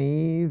be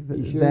naive"?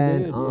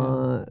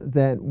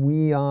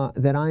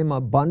 That I'm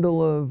a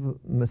bundle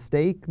of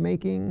mistake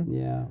making.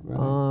 Yeah,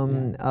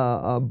 right.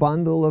 A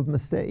bundle of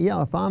mistake.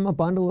 Yeah, if I'm a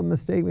bundle of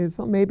mistake,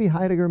 so maybe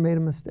Heidegger made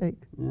a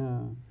mistake. Yeah.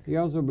 He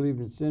also believed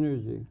in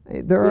synergy.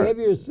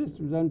 Behavior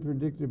systems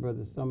unpredicted by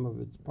the sum of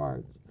its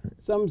parts.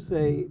 Some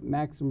say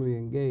maximally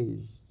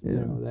engaged. You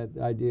know, that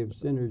idea of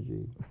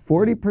synergy.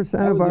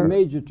 40% of our... the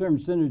major term,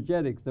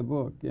 Synergetics, the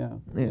book, yeah.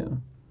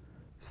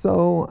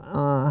 So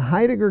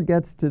Heidegger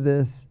gets to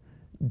this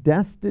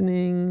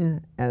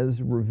destining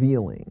as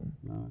revealing.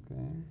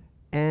 Okay.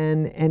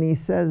 And he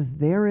says,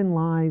 therein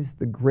lies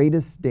the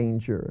greatest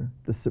danger,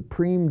 the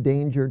supreme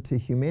danger to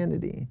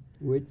humanity.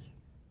 Which?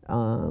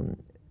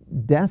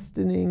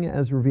 Destining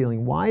as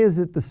revealing. Why is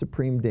it the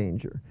supreme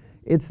danger?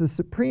 It's the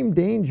supreme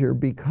danger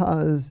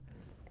because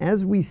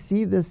as we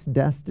see this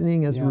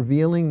destining as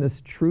revealing,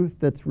 this truth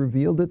that's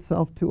revealed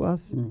itself to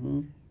us,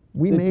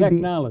 we may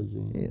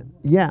technology.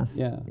 Yes.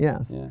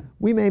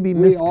 We may be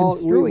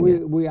misconstruing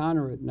it. We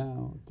honor it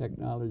now,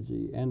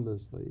 technology,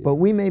 endlessly. But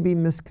we may be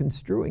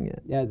misconstruing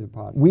it. Yeah, they're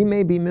possible. We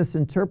may be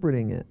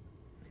misinterpreting it.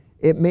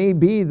 It may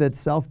be that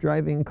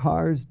self-driving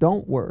cars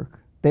don't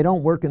work. They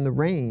don't work in the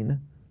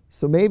rain,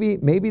 So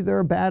maybe they're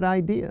a bad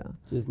idea.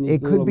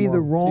 It could be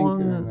the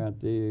wrong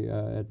at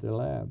the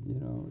lab. You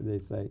know, they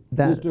say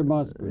Mr.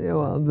 Musk. Yeah,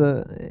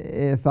 well,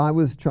 if I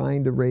was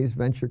trying to raise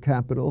venture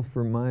capital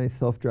for my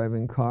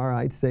self-driving car,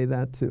 I'd say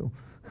that too.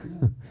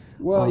 Yeah.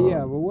 Well, yeah,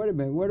 but wait a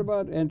minute. What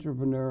about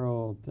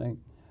entrepreneurial thing?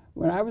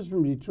 When I was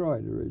from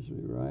Detroit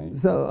originally, right?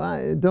 So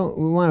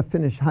we want to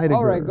finish Heidegger.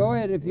 All right, go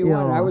ahead if you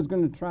want. I was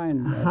going to try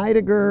and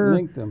Heidegger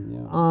link them.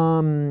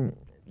 Yeah.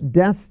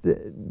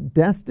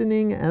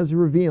 Destining as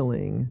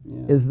revealing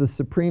is the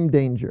supreme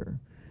danger.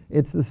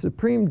 It's the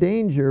supreme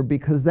danger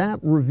because that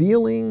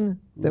revealing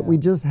that we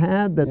just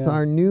had, that's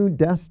our new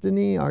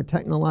destiny, our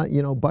technology,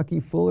 you know, Bucky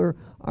Fuller,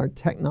 our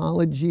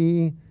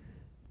technology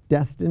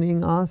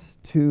destining us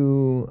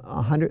to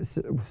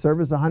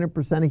service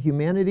 100% of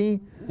humanity,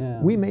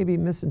 we may be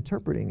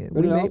misinterpreting it.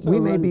 But we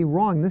may be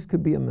wrong. This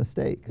could be a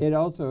mistake. It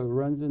also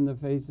runs in the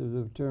face of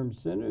the term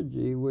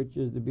synergy, which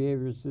is the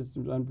behavior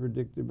systems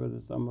unpredicted by the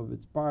sum of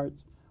its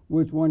parts,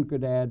 which one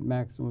could add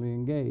maximally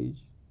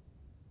engaged.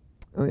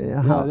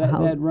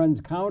 That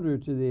runs counter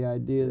to the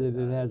idea that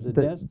it has a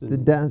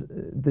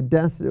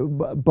destiny.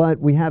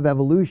 But we have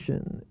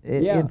evolution.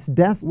 It's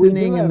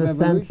destining in the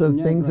sense of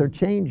things are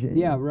changing.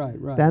 Yeah, right.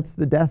 That's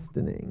the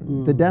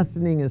destining. The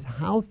destining is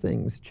how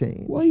things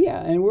change. Well,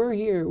 yeah, and we're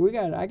here.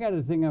 I got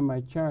a thing on my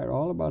chart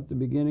all about the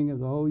beginning of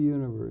the whole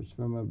universe,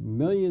 from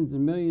millions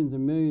and millions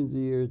and millions of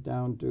years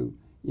down to,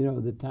 you know,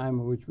 the time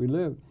in which we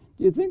live.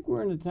 Do you think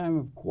we're in a time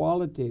of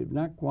qualitative,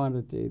 not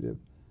quantitative,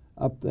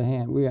 up the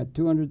hand? We got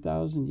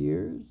 200,000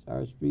 years.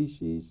 Our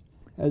species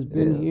has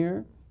been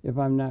here, if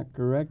I'm not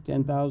correct,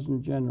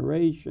 10,000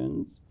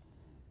 generations.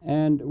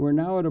 And we're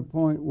now at a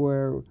point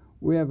where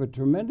we have a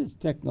tremendous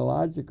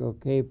technological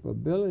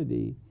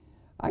capability.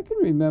 I can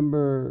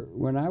remember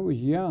when I was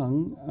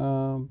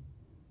young,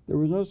 there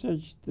was no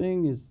such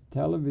thing as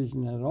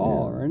television at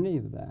all, or any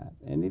of that.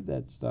 Any of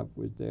that stuff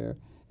was there.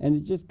 And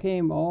it just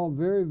came all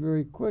very,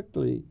 very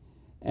quickly.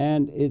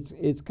 And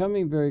it's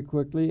coming very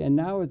quickly, and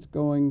now it's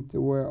going to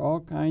where all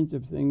kinds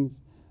of things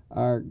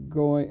are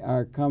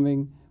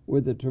coming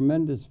with a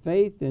tremendous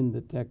faith in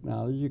the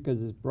technology, because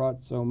it's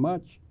brought so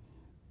much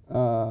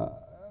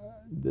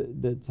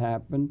that's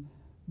happened.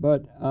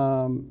 But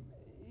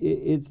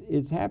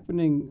it's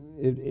happening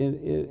at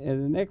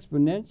an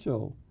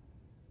exponential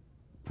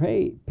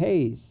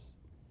pace.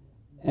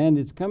 And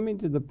it's coming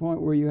to the point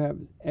where you have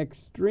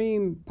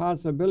extreme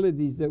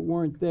possibilities that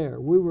weren't there.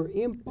 We were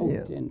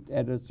impotent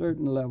at a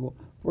certain level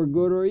for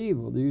good or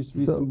evil. There used to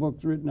be some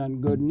books written on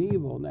good and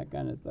evil and that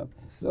kind of stuff.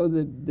 So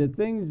the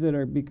things that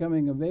are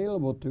becoming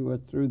available to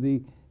us through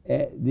the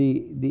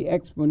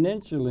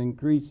exponential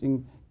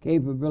increasing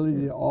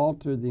capability to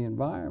alter the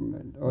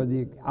environment, or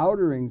the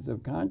outerings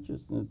of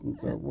consciousness and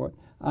so forth.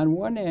 On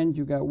one end,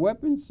 you've got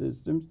weapon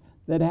systems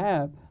that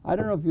have, I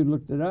don't know if you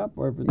looked it up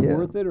or if it's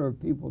worth it, or if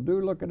people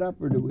do look it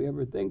up, or do we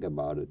ever think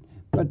about it,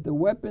 but the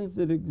weapons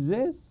that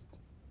exist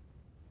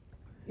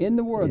in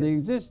the world, they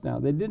exist now.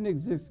 They didn't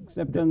exist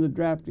except on the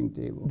drafting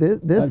table.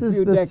 This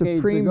is the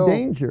supreme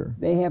danger.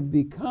 They have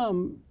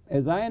become,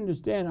 as I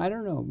understand, I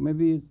don't know,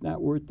 maybe it's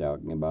not worth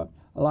talking about.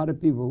 A lot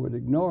of people would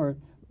ignore it,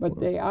 but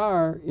they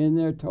are in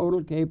their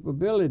total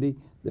capability.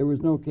 There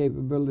was no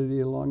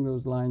capability along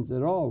those lines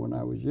at all when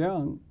I was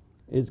young.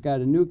 It's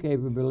got a new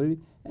capability,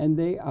 and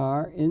they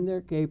are in their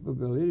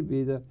capability to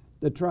be the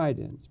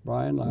tridents,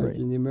 by and large,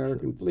 in the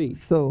American fleet.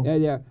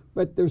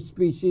 But they're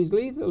species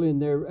lethal in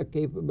their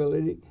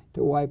capability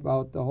to wipe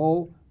out the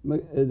whole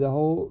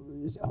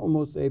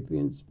Homo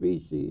sapiens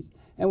species.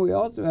 And we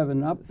also have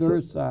an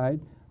upper side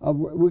of,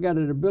 we got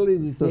an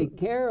ability to take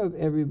care of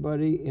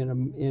everybody in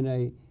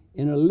a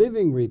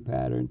living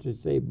pattern, to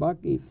say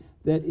Bucky,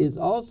 that is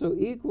also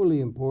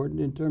equally important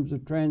in terms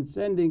of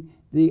transcending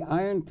the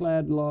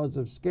ironclad laws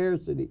of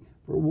scarcity.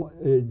 For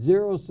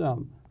zero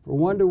sum, for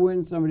one to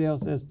win, somebody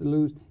else has to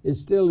lose,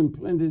 is still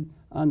implanted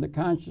on the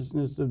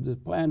consciousness of this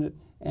planet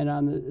and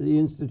on the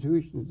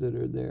institutions that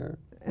are there.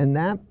 And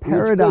that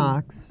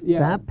paradox,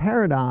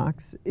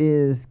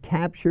 is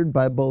captured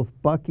by both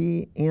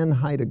Bucky and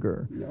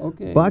Heidegger.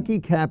 Bucky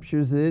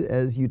captures it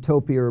as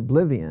utopia or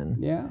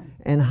oblivion,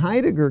 and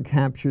Heidegger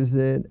captures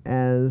it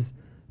as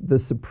the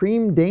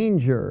supreme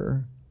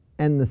danger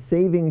and the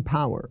saving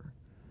power.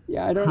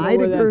 Yeah, I don't know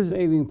where that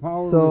saving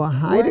power is.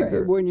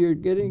 When you're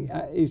getting,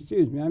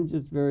 excuse me, I'm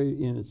just very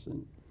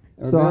innocent.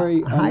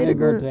 Very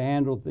unable to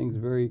handle things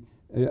very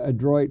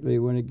adroitly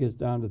when it gets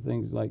down to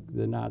things like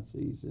the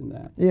Nazis and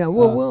that. Yeah,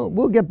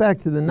 we'll get back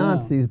to the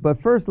Nazis, but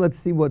first let's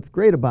see what's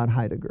great about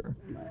Heidegger.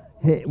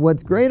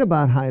 What's great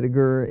about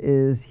Heidegger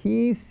is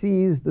he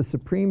sees the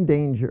supreme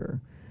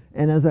danger,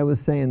 and as I was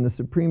saying, the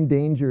supreme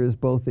danger is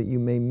both that you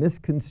may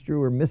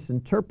misconstrue or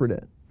misinterpret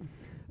it.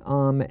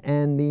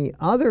 And the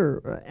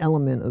other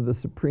element of the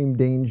supreme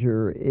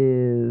danger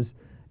is,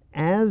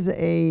 as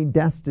a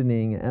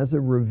destining, as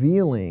a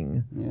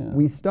revealing,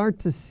 we start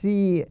to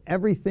see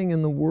everything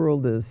in the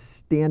world as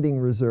standing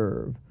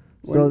reserve.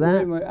 I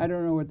don't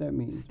know what that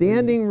means.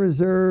 Standing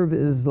reserve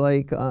is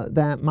like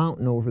that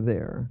mountain over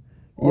there.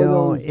 You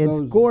know, it's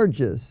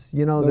gorgeous.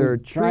 You know, there are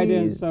trees.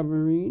 Trident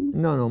submarine?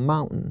 No,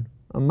 mountain.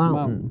 a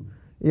mountain.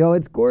 You know,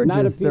 it's gorgeous.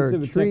 Not a piece there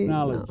of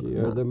technology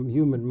or the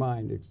human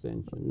mind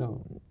extension,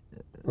 no.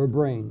 Or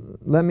brain.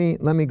 Let me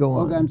go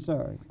on. Okay, I'm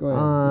sorry. Go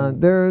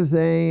ahead. There's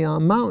a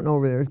mountain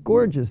over there. It's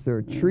gorgeous. There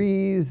are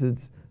trees.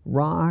 It's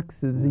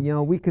rocks. It's, you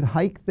know, we could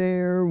hike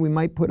there. We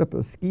might put up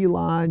a ski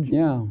lodge.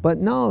 Yeah. But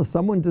no,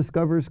 someone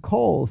discovers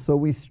coal, so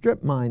we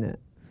strip mine it.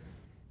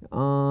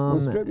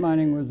 Well, strip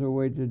mining was a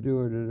way to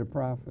do it at a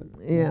profit.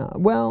 Yeah.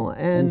 Well,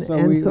 and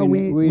so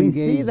we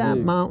see that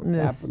mountain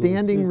as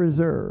standing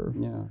reserve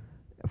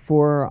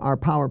for our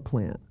power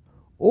plant.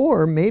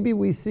 Or maybe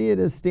we see it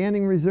as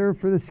standing reserve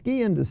for the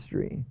ski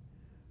industry.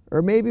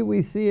 Or maybe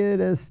we see it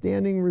as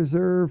standing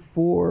reserve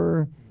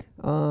for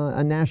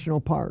a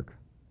national park.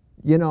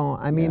 You know,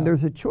 I mean,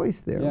 there's a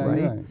choice there,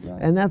 right?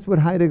 And that's what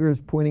Heidegger is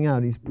pointing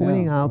out. He's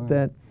pointing out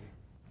that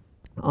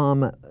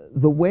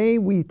the way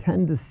we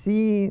tend to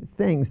see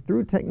things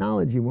through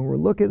technology, when we're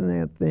looking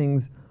at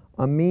things,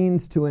 a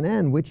means to an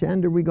end. Which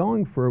end are we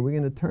going for? Are we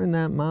going to turn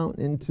that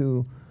mountain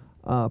into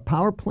a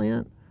power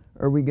plant?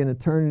 Are we going to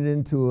turn it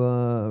into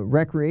a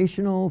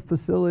recreational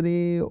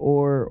facility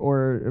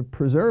or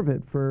preserve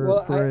it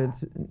for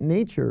its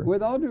nature?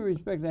 With all due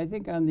respect, I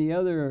think on the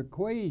other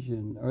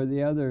equation or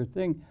the other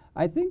thing,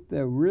 I think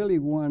the really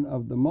one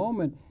of the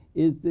moment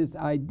is this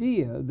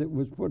idea that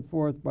was put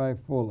forth by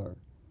Fuller.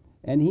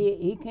 And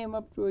he came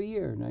up to a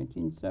year,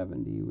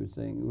 1970, he was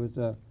saying. It was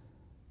a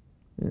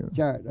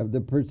chart of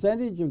the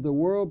percentage of the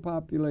world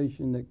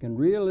population that can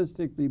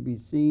realistically be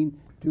seen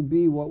to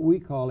be what we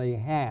call a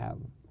have,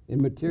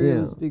 in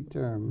materialistic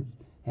terms,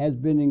 has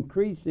been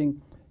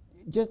increasing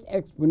just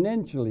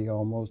exponentially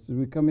almost as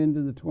we come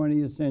into the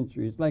 20th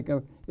century. It's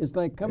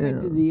like coming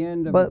to the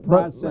end of a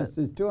process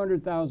that's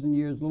 200,000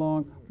 years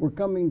long. We're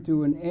coming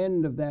to an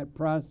end of that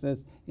process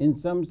in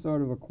some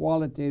sort of a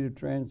qualitative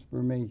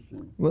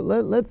transformation. Well,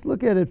 let's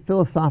look at it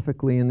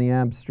philosophically in the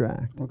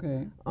abstract.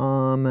 Okay.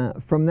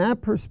 From that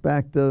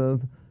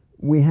perspective,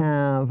 we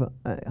have,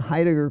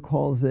 Heidegger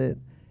calls it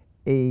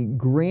a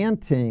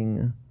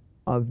granting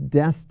of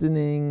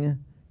destining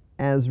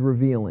as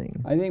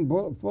revealing. I think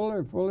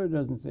Fuller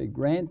doesn't say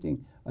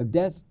granting of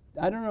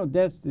I don't know,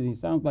 destiny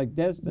sounds like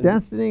destiny.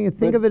 Destiny,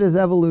 think of it as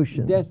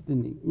evolution.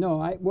 Destiny.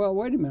 No, well,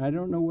 wait a minute. I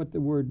don't know what the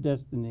word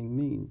destining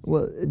means.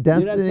 Well,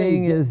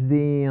 destining is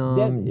the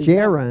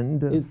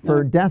gerund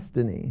for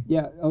destiny.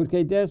 Yeah,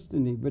 okay,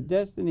 destiny. But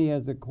destiny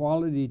has a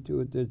quality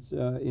to it that's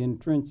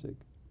intrinsic.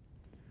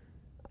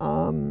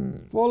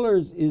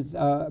 Fuller's is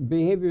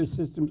behavior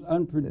systems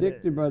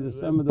unpredicted by the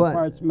sum of the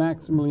parts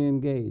maximally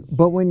engaged.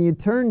 But when you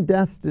turn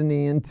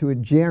destiny into a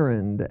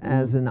gerund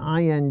as an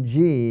ing,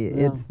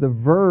 it's the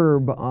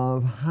verb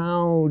of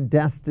how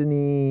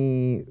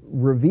destiny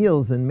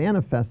reveals and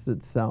manifests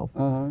itself.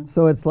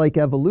 So it's like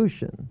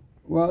evolution.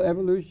 Well,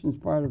 evolution is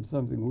part of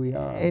something we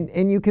are.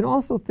 And you can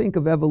also think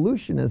of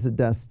evolution as a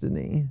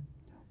destiny.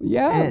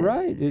 Yeah,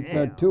 right. It's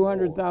a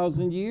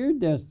 200,000-year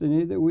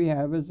destiny that we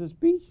have as a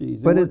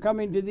species, and we're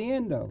coming to the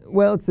end of.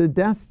 Well, it's a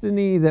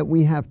destiny that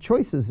we have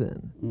choices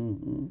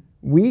in.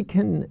 We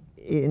can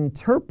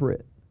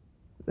interpret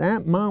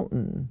that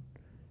mountain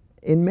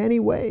in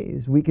many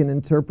ways. We can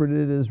interpret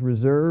it as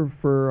reserve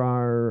for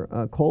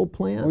our coal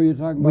plant. Oh, you're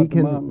talking about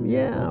the mountain.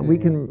 Yeah,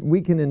 okay,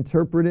 we can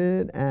interpret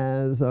it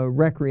as a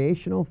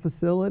recreational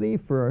facility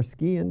for our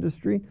ski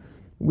industry.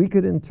 We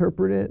could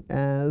interpret it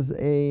as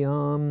a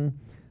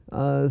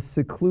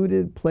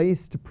secluded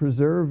place to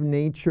preserve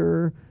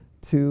nature,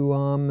 to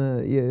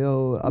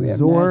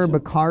absorb a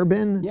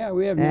carbon. Yeah,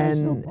 we have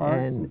national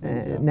parks.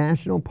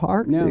 National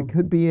parks. It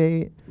could be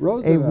a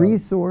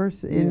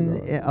resource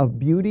of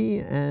beauty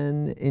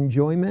and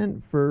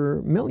enjoyment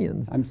for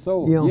millions. I'm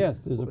sold. Yes,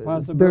 there's a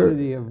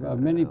possibility of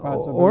many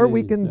possibilities. Or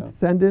we can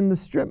send in the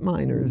strip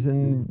miners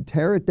and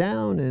tear it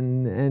down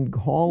and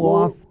haul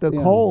off the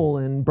coal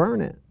and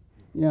burn it.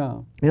 Yeah.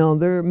 You know,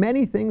 there are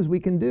many things we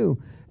can do.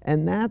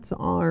 And that's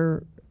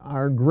our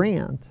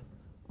grant,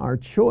 our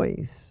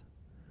choice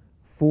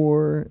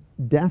for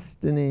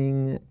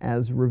destining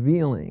as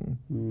revealing.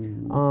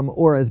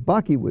 Or as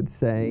Bucky would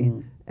say,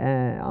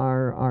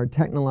 our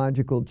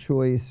technological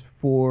choice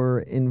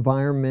for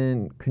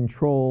environment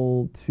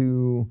control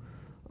to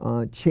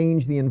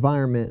change the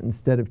environment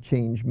instead of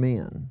change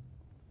man.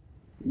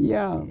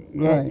 Yeah,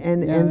 right.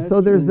 And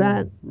so there's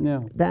that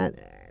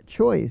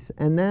choice,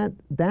 and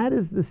that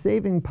is the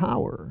saving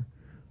power,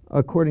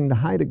 according to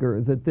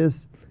Heidegger, that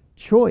this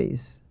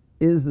choice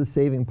is the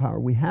saving power.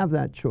 We have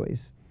that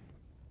choice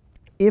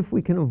if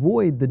we can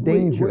avoid the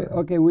danger.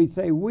 We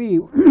say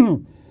we,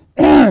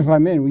 if I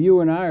mean,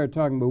 you and I are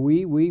talking, but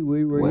we're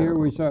here,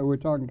 we're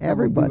talking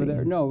everybody.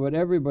 There. No, but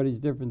everybody's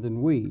different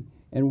than we.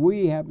 And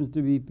we happens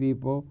to be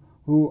people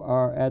who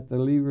are at the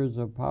levers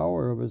of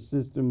power of a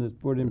system that's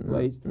put in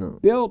place,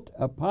 built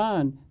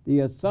upon the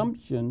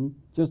assumption,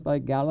 just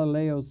like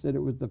Galileo said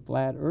it was the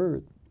flat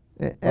earth.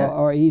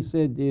 Or he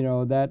said, you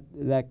know, that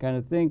kind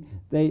of thing.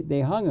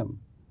 They hung him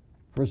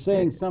for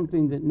saying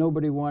something that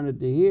nobody wanted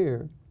to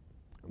hear.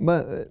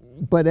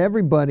 But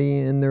everybody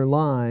in their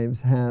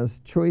lives has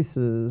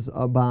choices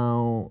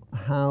about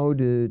how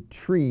to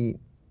treat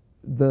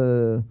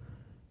the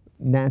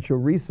natural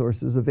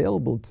resources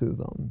available to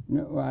them.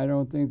 No, I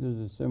don't think there's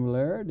a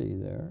similarity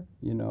there,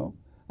 you know.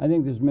 I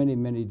think there's many,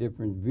 many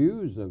different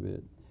views of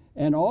it.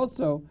 And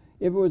also,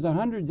 if it was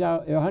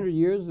 100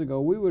 years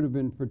ago, we would have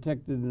been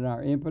protected in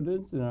our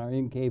impotence and our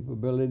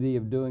incapability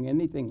of doing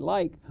anything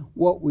like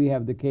what we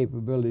have the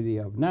capability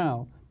of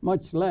now,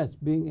 much less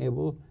being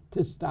able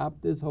to stop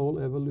this whole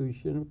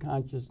evolution of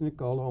consciousness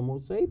called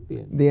Homo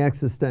sapiens. The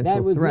existential threat.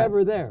 That was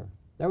never there.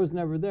 That was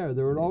never there.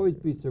 There would always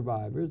be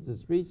survivors. The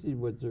species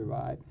would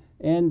survive,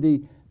 and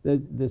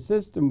the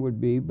system would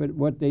be. But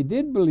what they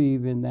did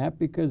believe in that,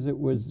 because it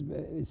was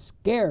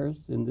scarce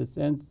in the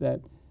sense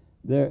that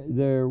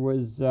there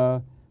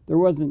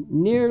wasn't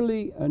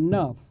nearly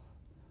enough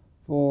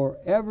for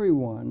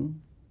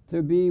everyone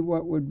to be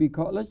what would be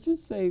called, let's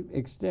just say,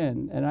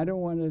 extend. And I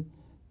don't want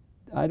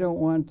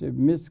to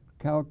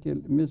misquote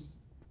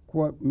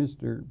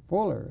Mr.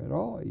 Fuller at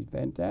all. He's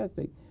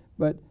fantastic.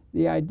 But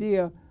the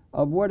idea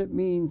of what it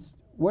means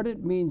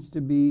to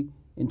be,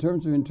 in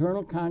terms of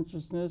internal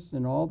consciousness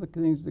and all the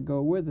things that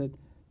go with it,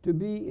 to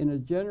be in a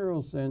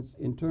general sense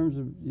in terms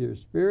of your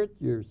spirit,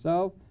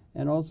 yourself,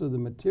 and also the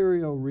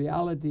material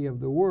reality of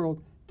the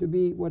world, to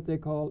be what they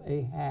call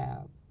a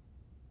have.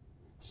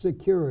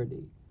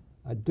 Security,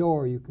 a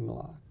door you can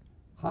lock,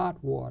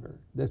 hot water,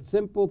 the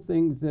simple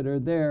things that are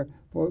there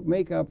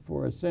make up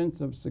for a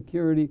sense of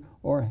security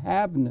or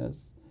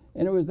haveness.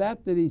 And it was that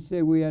he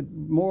said we had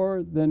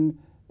more than,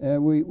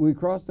 we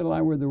crossed the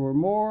line where there were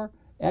more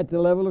at the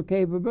level of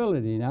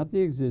capability, not the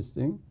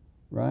existing,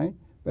 right?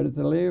 But at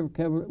the level of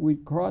capability, we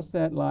crossed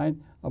that line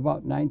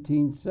about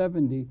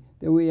 1970,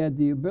 that we had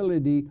the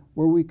ability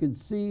where we could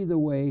see the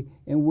way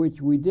in which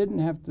we didn't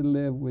have to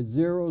live with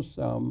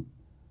zero-sum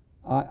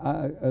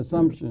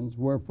assumptions,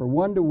 where for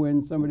one to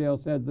win, somebody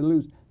else had to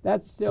lose.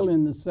 That's still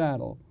in the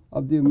saddle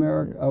of the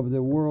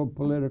world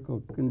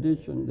political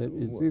condition that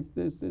is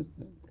existent.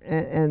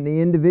 And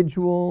the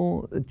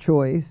individual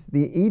choice,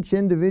 each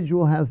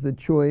individual has the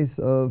choice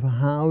of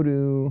how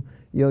to,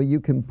 you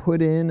can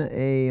put in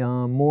a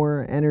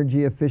more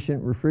energy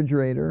efficient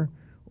refrigerator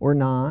or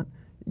not.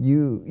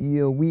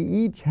 We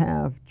each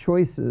have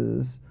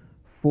choices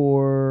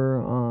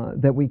for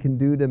that we can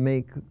do to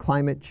make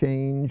climate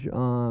change,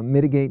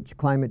 mitigate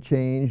climate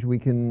change. We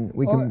can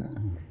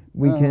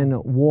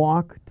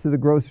walk to the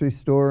grocery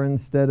store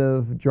instead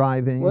of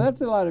driving. Well,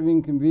 that's a lot of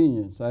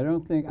inconvenience. I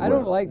don't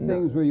like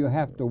things where you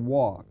have to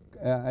walk.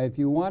 If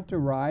you want to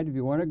ride, if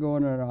you want to go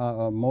on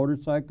a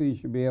motorcycle, you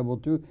should be able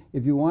to.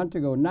 If you want to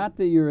go, not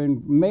that you're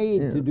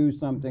made to do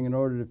something in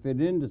order to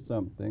fit into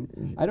something.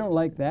 I don't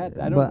like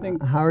that. I don't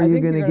think. How are you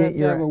going to get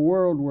have a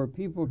world where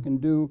people can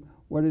do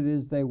what it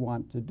is they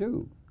want to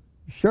do?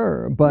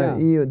 Sure, but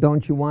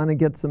don't you want to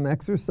get some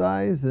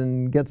exercise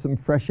and get some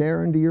fresh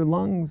air into your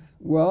lungs?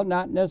 Well,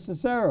 not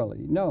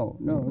necessarily. No.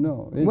 The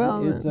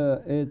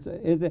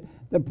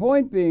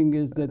point being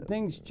is that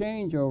things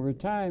change over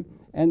time,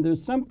 and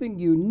there's something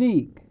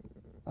unique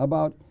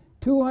about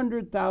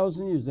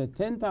 200,000 years, that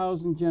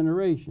 10,000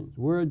 generations.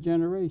 We're a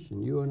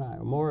generation, you and I,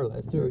 more or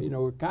less. Or,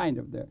 we're kind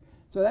of there.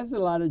 So that's a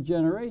lot of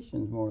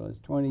generations, more or less,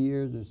 20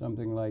 years or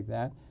something like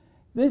that.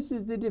 This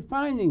is the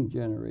defining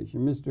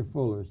generation, Mr.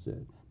 Fuller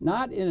said.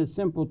 Not in a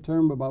simple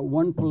term about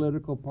one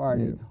political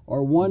party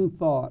or one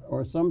thought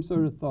or some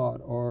sort of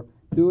thought or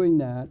doing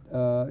that,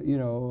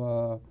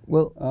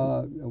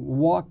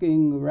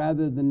 walking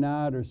rather than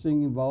not, or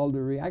singing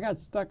Valderie. I got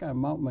stuck on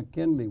Mount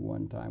McKinley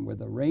one time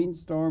with a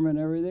rainstorm and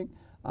everything.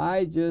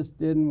 I just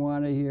didn't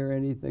want to hear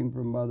anything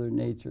from Mother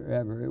Nature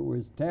ever. It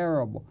was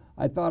terrible.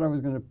 I thought I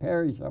was going to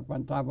perish up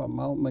on top of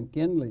Mount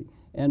McKinley.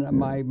 And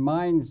my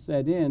mind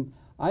set in,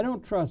 I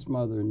don't trust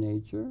Mother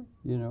Nature,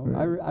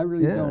 I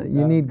really don't.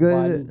 You need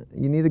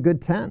a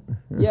good tent.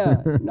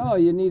 No,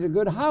 you need a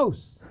good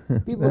house.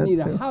 People need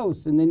a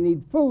house, and they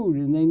need food,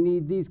 and they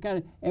need these kind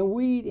of, and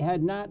we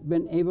had not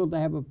been able to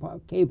have a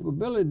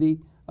capability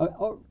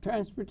of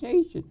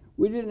transportation.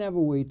 We didn't have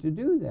a way to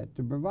do that,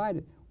 to provide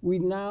it. We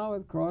now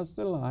have crossed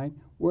the line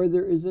where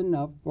there is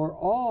enough for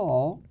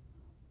all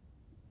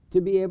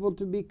to be able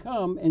to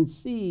become and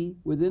see,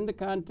 within the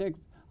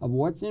context of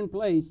what's in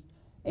place,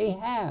 a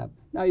have.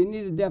 Now, you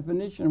need a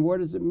definition of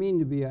what does it mean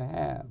to be a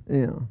have.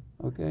 Yeah.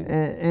 Okay.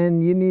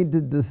 And you need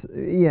to but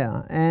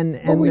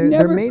we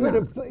never could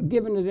have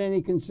given it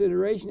any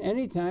consideration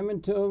any time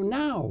until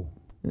now.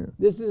 Yeah.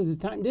 This is the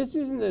time. This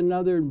isn't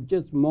another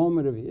just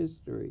moment of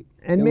history.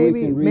 And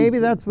maybe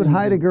that's what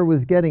Heidegger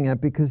was getting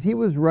at, because he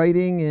was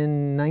writing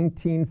in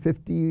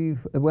 1950.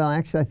 Well,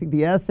 actually, I think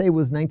the essay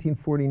was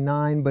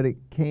 1949, but it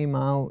came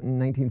out in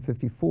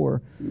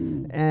 1954,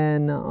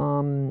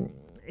 and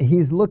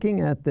he's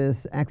looking at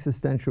this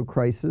existential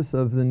crisis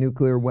of the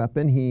nuclear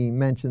weapon. He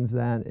mentions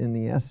that in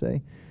the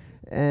essay.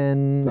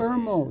 And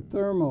thermo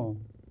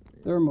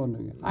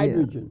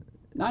hydrogen,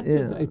 not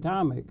just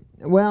atomic.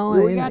 Well,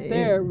 we got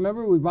there.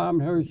 Remember, we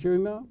bombed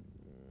Hiroshima.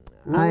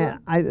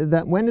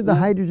 When did the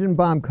hydrogen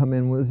bomb come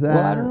in? Was that?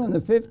 Well, I don't know. In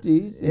the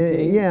 50s.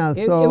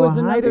 So it was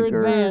another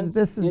Heidegger, advance.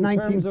 This is in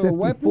 1954. Terms of a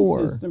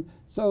weapon system,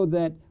 so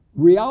that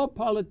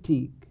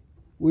realpolitik,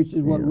 which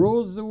is what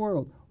rules the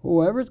world,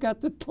 whoever's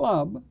got the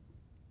club,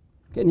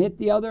 can hit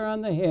the other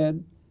on the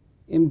head,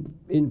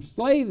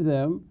 enslave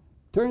them,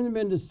 turn them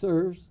into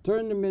serfs,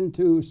 turn them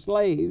into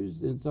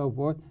slaves, and so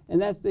forth,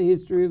 and that's the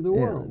history of the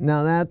world.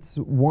 Now that's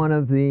one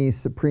of the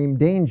supreme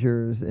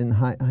dangers in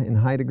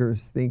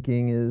Heidegger's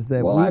thinking, is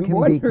that we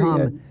can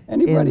become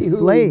anybody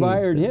enslaved. who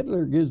admired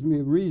Hitler gives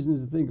me a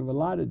reason to think of a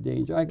lot of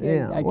danger. I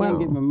can't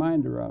get my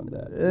mind around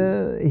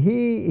that.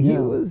 He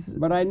was.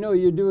 But I know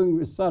you're doing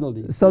with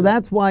subtlety. So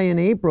that's why in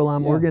April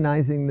I'm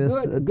organizing this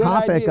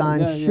topic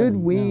on should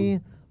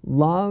we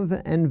love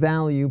and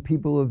value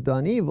people who have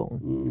done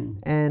evil.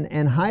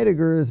 And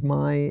Heidegger is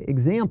my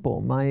example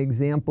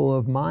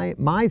of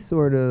my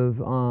sort of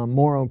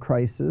moral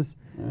crisis.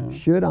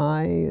 Should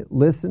I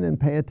listen and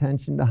pay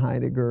attention to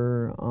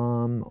Heidegger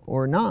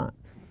or not?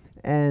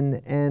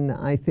 And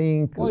I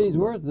think... Well, he's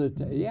worth it.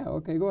 Yeah,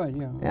 okay, go ahead.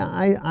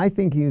 Yeah. I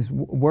think he's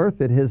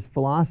worth it. His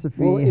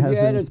philosophy has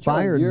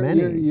inspired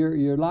many.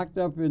 You're locked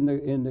up in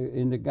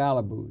the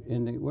calaboose.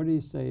 What do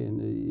you say, in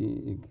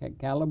the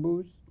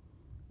calaboose?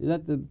 Is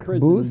that the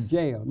prison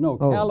jail? No,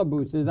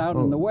 calaboose is out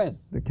in the West.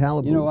 The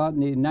calaboose. You know, out in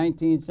the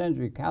 19th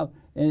century.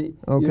 And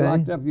you're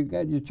locked up. You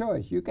got your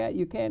choice. You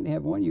can't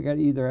have one. You got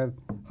to either have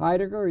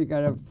Heidegger or you got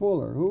to have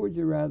Fuller. Who would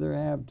you rather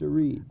have to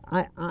read,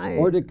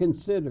 or to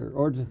consider,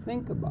 or to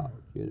think about?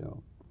 You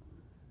know.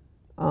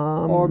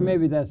 Or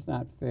maybe that's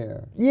not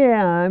fair.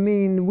 Yeah, I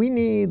mean, we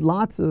need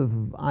lots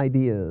of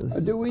ideas.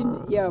 Do we?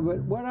 Yeah, but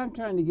what I'm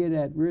trying to get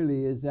at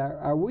really is,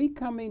 are we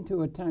coming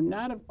to a time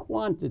not of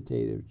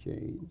quantitative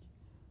change,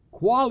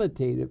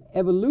 qualitative,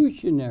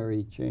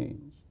 evolutionary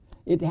change?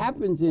 It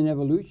happens in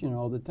evolution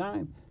all the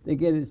time. They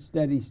get a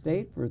steady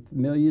state for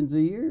millions of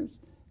years,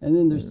 and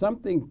then there's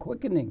something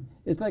quickening.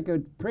 It's like a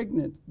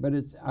pregnant, but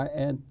it's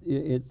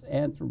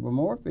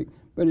anthropomorphic,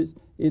 but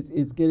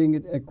it's getting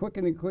a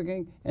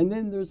quickening, and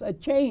then there's a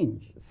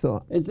change.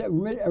 So it's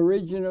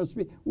original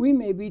speech. We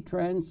may be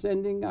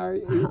transcending our.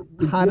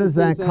 How does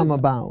that come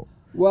about?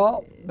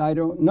 Well, I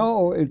don't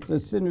know. It's a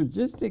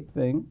synergistic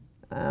thing.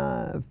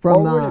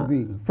 From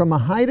a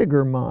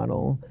Heidegger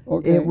model,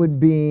 it would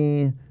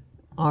be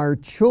our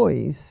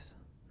choice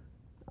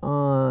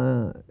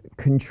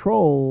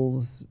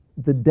controls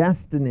the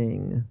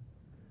destining.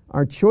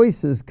 Our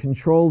choices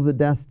control the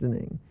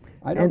destining.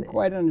 I don't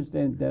quite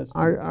understand destiny.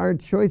 Our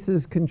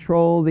choices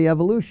control the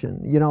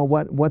evolution. You know,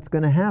 what's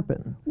going to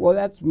happen. Well,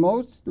 that's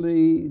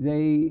mostly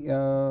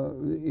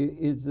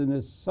it's an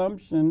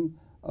assumption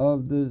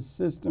of the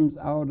systems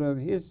out of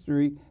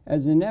history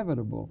as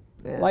inevitable.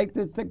 Like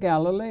the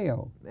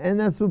Galileo. And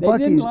that's what They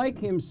didn't like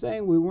him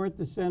saying we weren't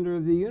the center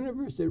of the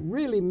universe. It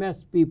really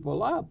messed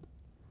people up.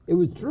 It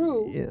was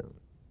true. Yeah.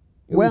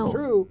 It was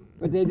true,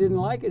 but they didn't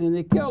like it and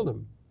they killed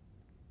him.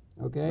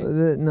 Okay?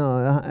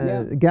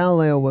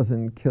 Galileo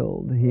wasn't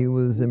killed. He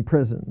was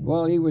imprisoned.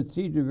 Well, he was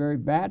treated very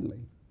badly.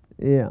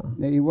 Yeah.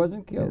 He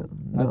wasn't killed.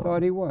 Yeah, no. I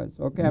thought he was.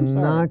 Okay, I'm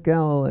sorry. Not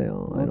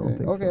Galileo. I don't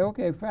think so.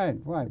 Okay,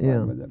 fine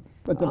with it.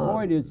 But the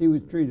point is he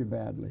was treated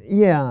badly.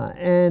 Yeah,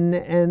 and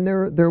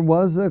there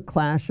was a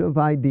clash of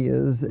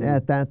ideas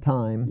at that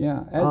time.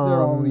 Yeah, as there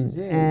always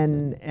is.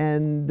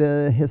 And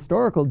the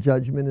historical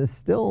judgment is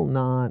still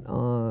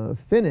not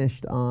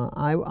finished.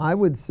 I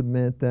would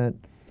submit that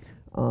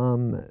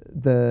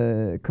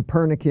the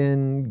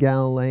Copernican,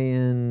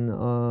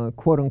 Galilean,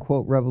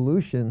 quote-unquote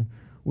revolution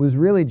was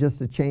really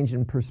just a change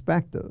in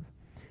perspective.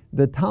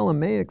 The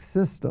Ptolemaic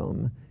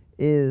system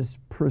is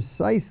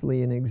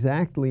precisely and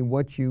exactly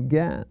what you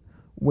get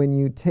when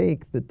you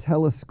take the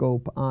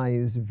telescope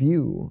eye's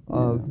view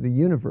of the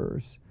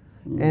universe.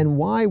 And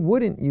why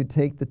wouldn't you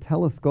take the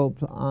telescope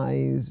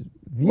eye's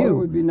view? Well, it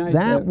would be nice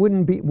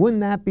wouldn't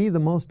that be the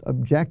most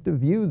objective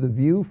view, the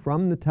view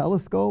from the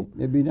telescope?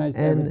 It'd be nice to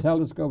have a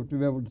telescope to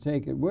be able to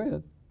take it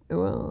with.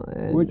 Well,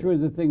 which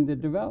was the thing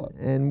that developed.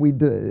 And we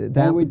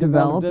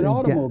developed an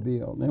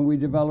automobile, and we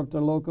developed a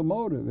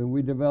locomotive, and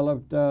we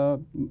developed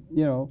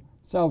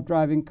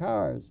self-driving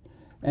cars,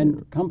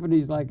 and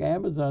companies like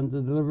Amazon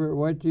to deliver it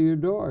right to your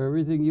door,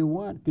 everything you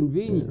want,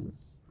 convenience,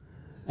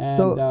 and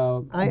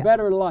a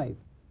better life.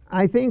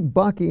 I think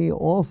Bucky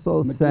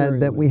also said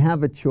that we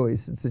have a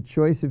choice. It's a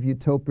choice of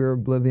utopia or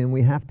oblivion.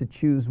 We have to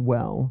choose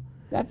well.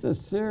 That's a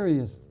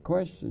serious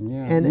question,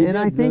 yeah. And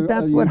I think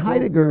that's what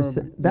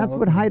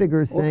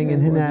Heidegger's saying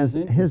in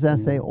his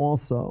essay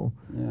also.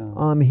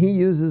 Yeah. He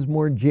uses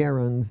more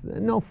gerunds.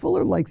 No,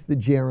 Fuller likes the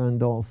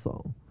gerund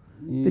also.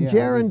 The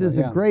gerund is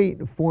a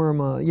great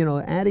form of,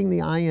 adding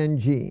the ing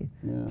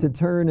to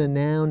turn a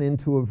noun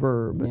into a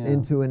verb,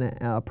 into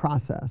a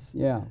process,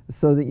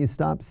 so that you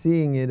stop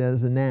seeing it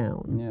as a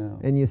noun,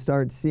 and you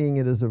start seeing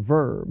it as a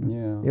verb.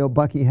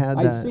 Bucky had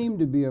that. I seem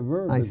to be a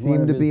verb. I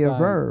seem to be a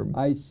verb.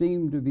 I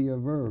seem to be a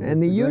verb.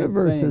 And the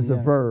universe is a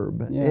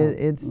verb.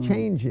 It's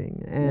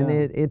changing, and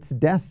it's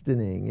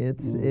destining.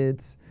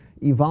 It's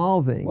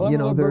evolving. Well, I'm a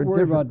little bit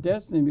worried about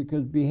destiny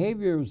because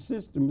behavioral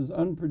system is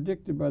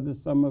unpredicted by the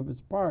sum of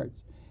its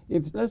parts.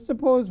 Let's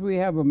suppose we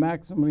have a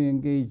maximally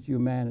engaged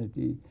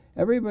humanity.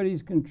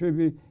 Everybody's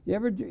contributing.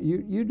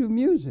 You do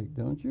music,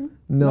 don't you?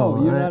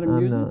 No, you're not a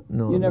musician.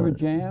 No, you never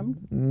jammed.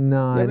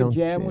 No, you I don't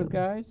jam with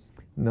guys.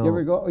 No. You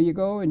ever go? You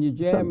go and you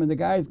jam, and the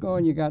guy's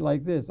going. You got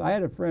like this. I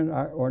had a friend,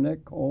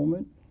 Ornette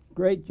Coleman,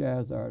 great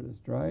jazz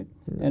artist, right?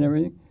 And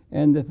everything.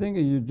 And the thing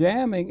is, you're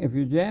jamming. If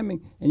you're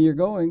jamming and you're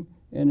going,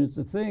 and it's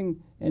a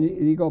thing, and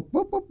you go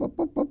boop boop boop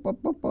boop boop boop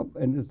boop boop,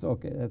 and it's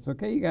okay. That's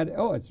okay. You got it.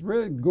 Oh, it's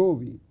really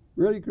groovy,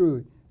 really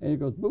groovy. And it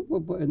goes boop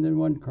boop boop, and then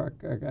one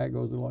guy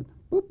goes along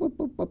boop boop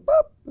boop boop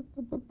boop boop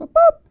boop boop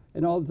boop,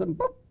 and all of a sudden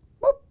boop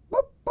boop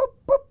boop boop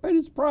boop, and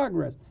it's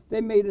progress.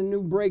 They made a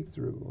new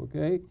breakthrough,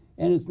 okay?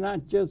 And it's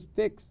not just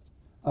fixed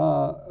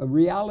a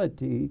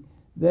reality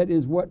that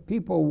is what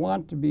people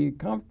want to be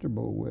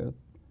comfortable with.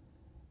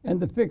 And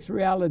the fixed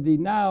reality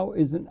now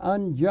is an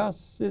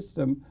unjust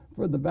system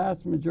for the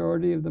vast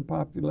majority of the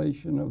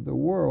population of the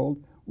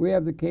world. We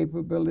have the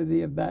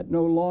capability of that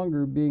no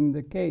longer being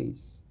the case.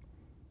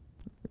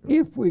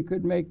 If we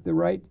could make the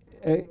right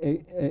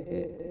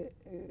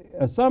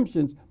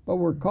assumptions, but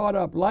we're caught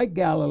up, like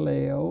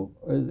Galileo,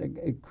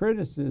 a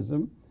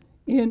criticism,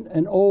 in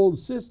an old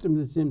system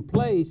that's in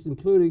place,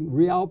 including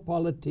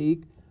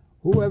realpolitik.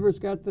 Whoever's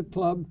got the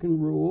club can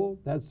rule.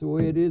 That's the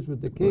way it is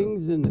with the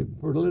kings and the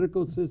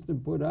political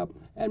system put up.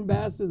 And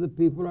mass of the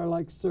people are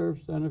like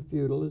serfs on a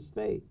feudal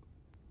estate.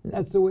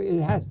 That's the way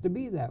it has to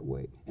be that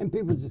way. And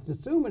people just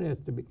assume it has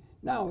to be.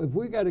 Now, if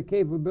we got a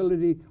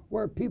capability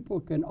where people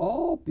can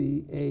all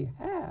be a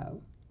have,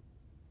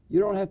 you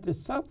don't have to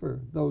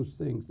suffer those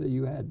things that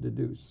you had to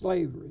do,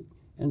 slavery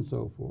and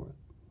so forth.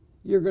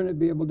 You're going to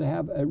be able to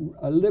have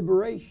a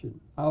liberation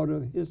out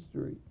of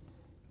history.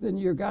 Then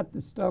you got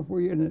the stuff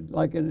where you're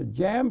like in a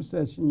jam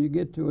session, you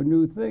get to a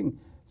new thing.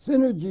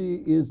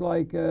 Synergy is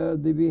like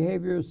the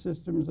behavior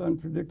system is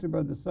unpredicted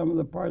by the sum of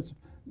the parts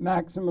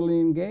maximally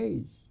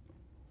engaged.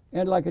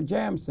 And like a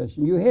jam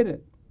session, you hit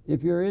it.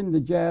 If you're in the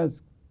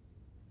jazz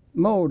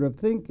mode of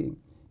thinking,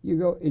 you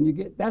go and you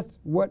get, that's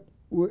what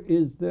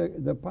is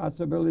the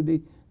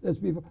possibility that's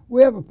before.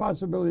 We have a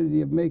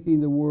possibility of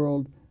making the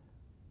world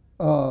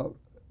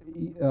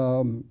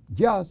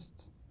just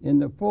in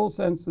the full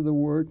sense of the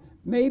word,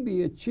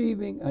 maybe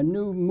achieving a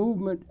new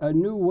movement, a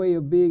new way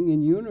of being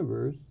in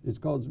universe. It's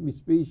called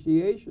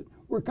speciation.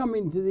 We're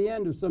coming to the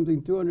end of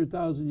something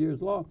 200,000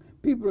 years long.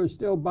 People are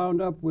still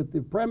bound up with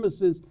the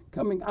premises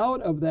coming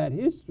out of that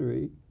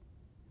history,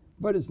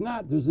 but it's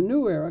not. There's a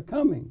new era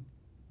coming.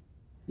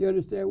 You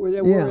understand?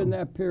 We're in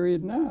that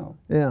period now.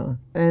 Yeah,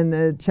 and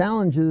the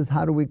challenge is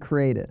how do we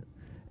create it?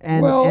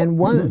 And,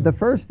 the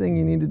first thing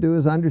you need to do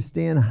is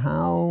understand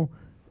how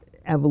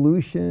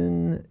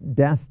evolution,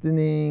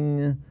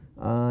 destining,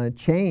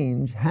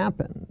 change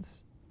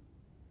happens.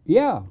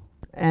 Yeah.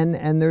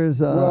 And there's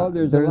a lot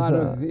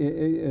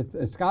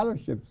of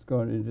scholarships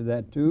going into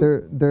that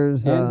too.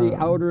 There's the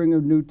outering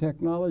of new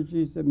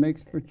technologies that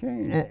makes for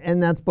change.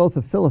 And that's both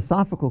a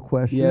philosophical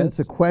question. Yes. It's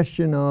a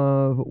question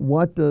of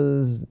what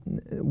is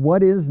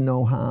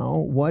know-how,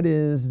 what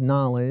is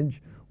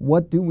knowledge,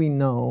 what do we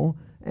know,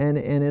 and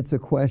it's a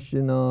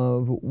question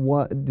of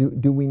what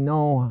do we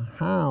know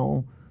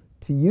how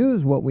to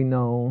use what we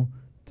know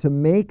to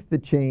make the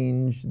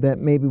change that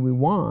maybe we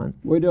want.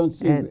 We don't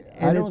see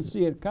I don't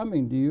see it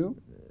coming, do you?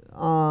 Do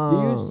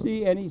you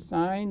see any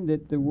sign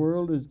that the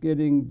world is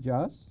getting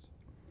just?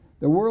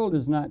 The world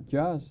is not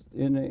just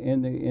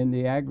in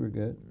the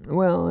aggregate.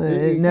 Well,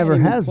 it never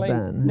has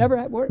been. Never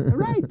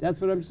right, that's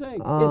what I'm saying.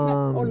 It's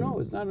not, oh no,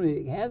 it's not only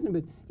it hasn't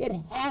been, it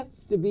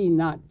has to be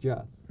not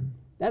just.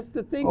 That's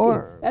the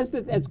thinking.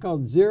 That's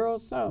called zero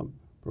sum.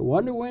 For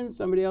one to win,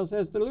 somebody else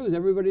has to lose.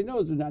 Everybody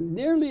knows there's not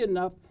nearly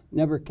enough,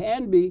 never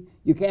can be.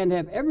 You can't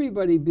have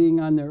everybody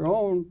being on their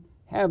own,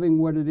 having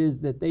what it is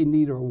that they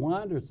need or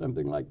want or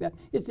something like that.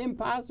 It's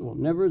impossible.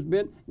 Never has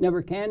been,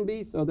 never can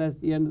be, so that's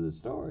the end of the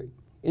story.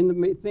 In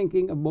the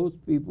thinking of most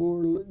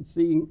people who are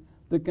seeing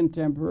the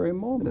contemporary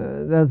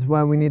moment. That's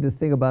why we need to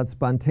think about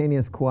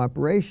spontaneous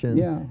cooperation.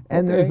 Yeah.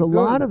 And there's a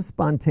lot of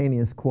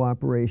spontaneous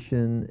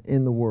cooperation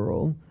in the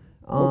world.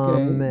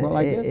 Well,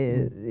 I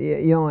guess.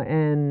 You know,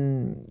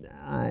 and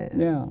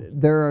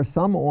there are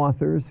some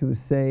authors who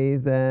say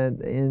that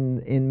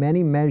in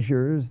many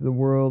measures the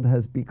world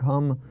has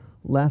become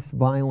less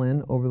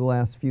violent over the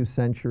last few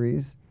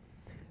centuries,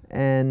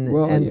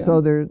 and so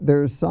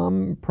there's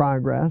some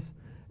progress,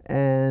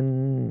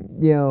 and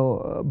you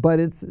know, but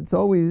it's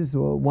always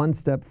one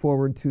step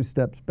forward, two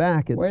steps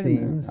back. It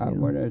seems. Wait a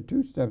minute.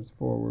 2 steps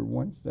forward,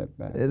 1 step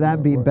back.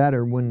 That'd be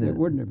better, wouldn't it?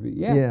 Wouldn't it be?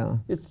 Yeah. Yeah.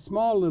 It's a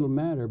small little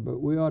matter, but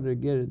we ought to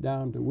get it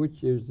down to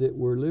which is that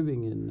we're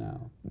living in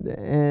now.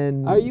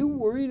 And are you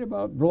worried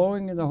about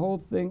blowing the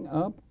whole thing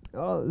up?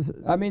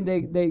 I mean,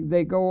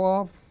 they go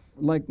off.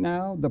 Like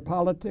now, the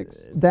politics,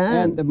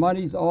 and the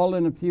money's all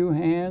in a few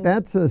hands.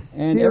 That's a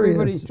serious... And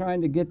everybody's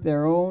trying to get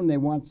their own. They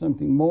want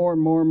something more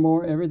and more and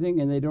more, everything,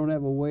 and they don't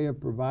have a way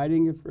of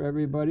providing it for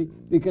everybody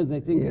because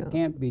they think it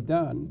can't be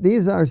done.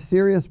 These are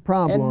serious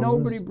problems. And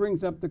nobody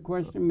brings up the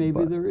question,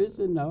 maybe there is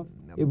enough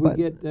if we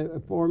get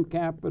form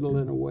capital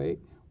in a way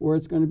where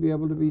it's going to be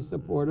able to be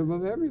supportive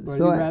of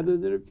everybody rather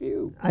than a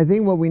few. I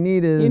think what we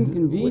need is...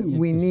 Inconvenient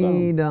we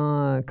need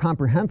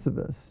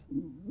comprehensivists.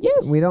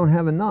 Yes. We don't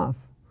have enough.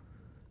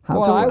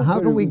 How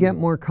can we get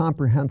more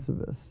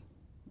comprehensivists?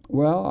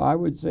 Well, I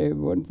would say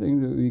one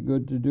thing that would be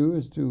good to do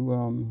is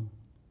to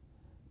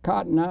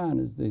cotton on,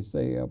 as they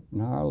say up in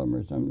Harlem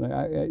or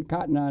something.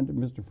 Cotton on to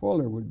Mr.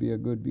 Fuller would be a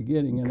good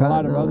beginning, and a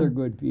lot of other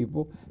good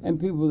people, and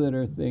people that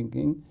are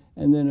thinking,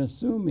 and then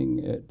assuming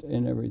it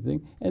and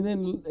everything, and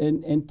then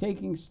and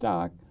taking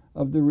stock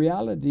of the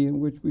reality in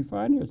which we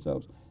find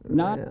ourselves.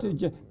 Not to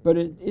just, but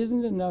it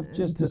isn't enough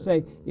just to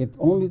say if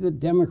only the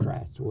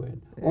Democrats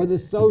win or the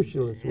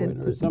socialists win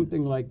or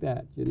something like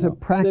that. You know,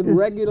 the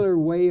regular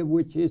way of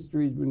which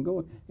history's been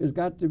going. There's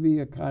got to be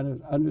a kind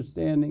of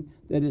understanding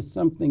that it's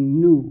something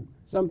new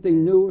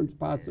and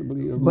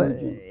possibly emerging. But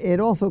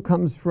it also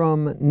comes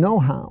from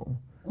know-how.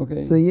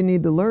 Okay. So you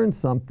need to learn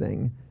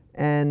something.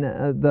 And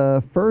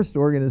the first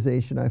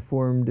organization I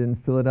formed in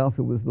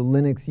Philadelphia was the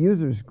Linux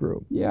Users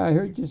Group. Yeah, I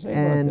heard you say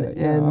about that.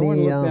 Yeah, and the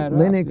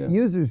Linux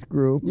Users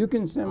Group. You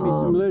can send me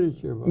some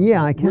literature about that.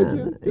 I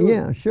can.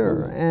 Yeah,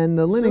 sure. Okay. And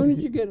the Linux. As soon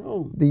as you get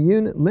home. The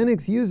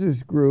Linux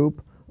Users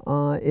Group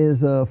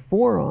is a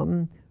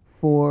forum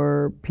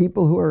for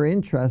people who are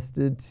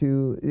interested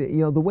to,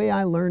 the way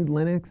I learned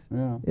Linux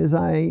is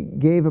I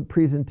gave a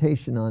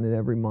presentation on it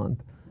every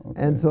month. Okay.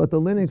 And so at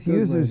the Linux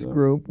Users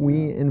Group,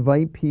 we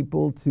invite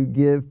people to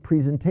give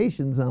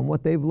presentations on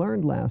what they've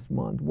learned last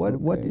month.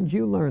 What did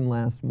you learn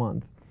last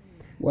month?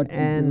 What did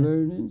you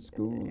learn in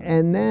school?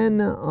 And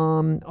then,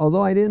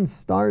 although I didn't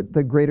start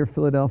the Greater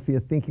Philadelphia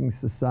Thinking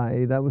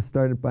Society, that was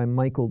started by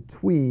Michael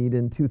Tweed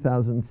in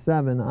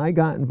 2007, I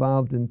got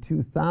involved in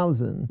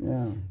 2000.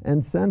 Yeah.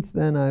 And since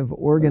then I've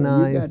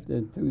organized...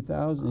 You got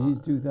 2000, he's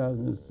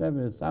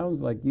 2007, it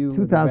sounds like you...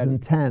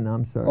 2010,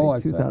 I'm sorry, oh,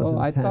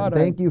 2010. I thought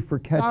Thank you for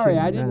catching Sorry,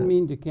 I didn't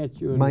mean to catch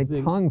you in my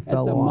tongue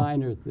fell off. That's a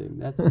minor thing,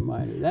 that's a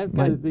minor, that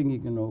kind of thing you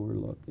can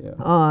overlook, yeah.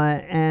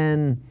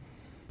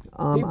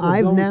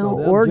 I've now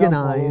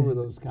organized.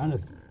 Those kind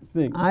of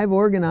things. I've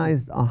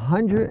organized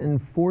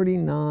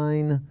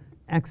 149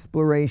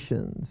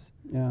 explorations,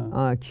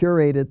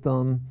 curated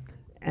them,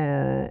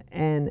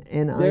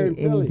 and I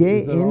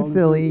engage in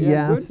Philly,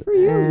 yes, good for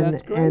you.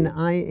 That's great. And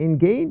I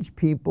engage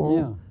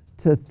people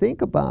to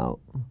think about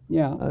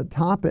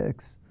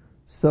topics.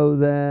 So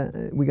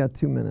that we got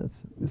 2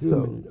 minutes.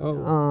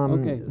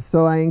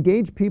 So I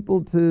engage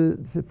people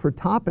for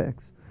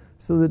topics,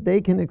 so that they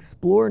can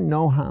explore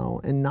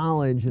know-how and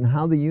knowledge and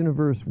how the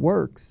universe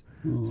works,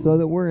 so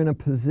that we're in a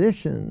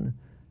position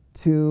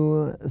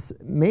to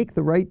make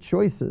the right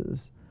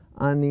choices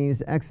on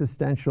these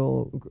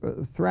existential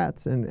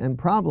threats and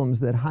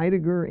problems that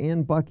Heidegger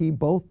and Bucky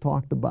both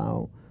talked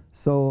about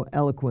so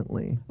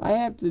eloquently. I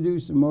have to do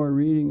some more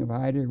reading of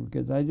Heidegger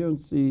because I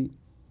don't see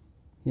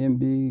him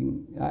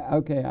being,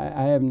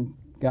 I haven't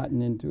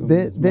gotten into him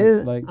as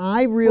much. Like,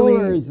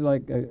 Fuller is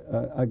like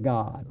a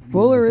god.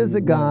 Fuller is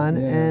a god,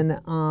 and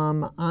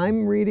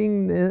I'm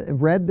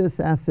read this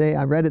essay.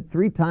 I read it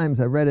 3 times.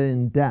 I read it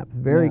in depth,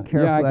 very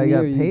carefully. I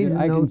got page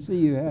notes. I can see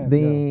you have.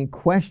 The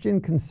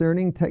Question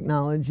Concerning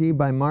Technology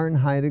by Martin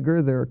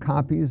Heidegger. There are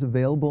copies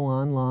available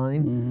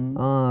online,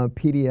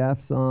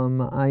 PDFs.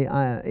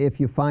 If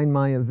you find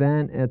my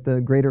event at the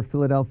Greater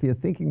Philadelphia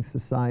Thinking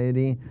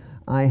Society,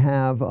 I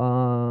have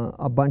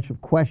a bunch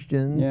of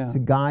questions to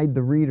guide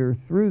the reader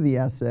through the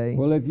essay.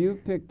 Well, if you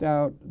picked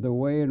out the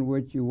way in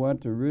which you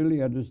want to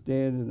really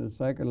understand in a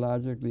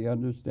psychologically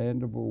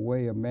understandable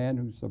way a man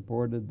who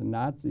supported the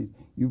Nazis,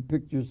 you've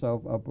picked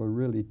yourself up a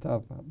really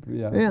tough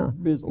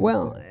business.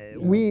 Well,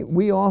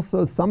 we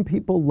also, some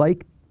people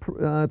like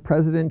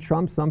President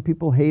Trump, some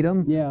people hate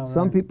him,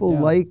 some people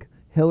like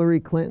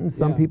Hillary Clinton,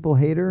 some people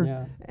hate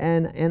her,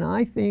 and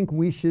I think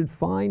we should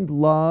find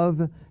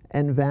love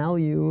and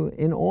value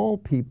in all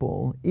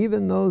people,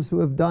 even those who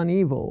have done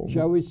evil.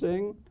 Shall we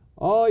sing?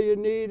 All you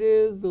need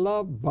is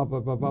love.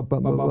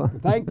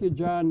 Thank you,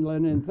 John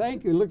Lennon.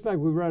 Thank you. Looks like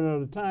we've run out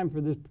of time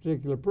for this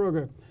particular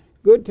program.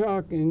 Good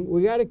talking.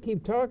 We got to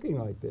keep talking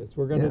like this.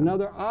 We're got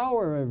another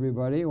hour,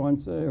 everybody.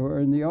 Once we're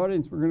in the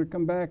audience, we're going to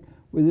come back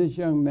with this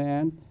young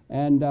man.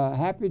 And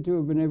happy to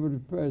have been able to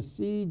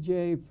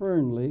CJ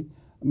Fearnley,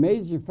 a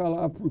major fellow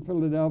up from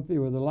Philadelphia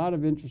with a lot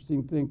of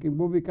interesting thinking.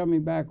 We'll be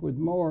coming back with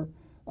more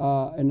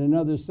in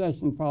another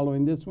session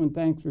following this one.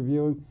 Thanks for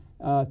viewing.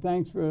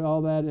 Thanks for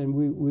all that, and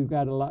we've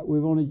got a lot.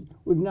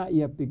 We've not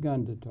yet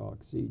begun to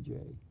talk,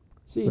 CJ.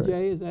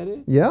 CJ, is that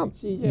it? Yeah,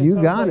 CJ,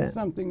 you got it.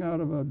 Something out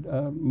of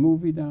a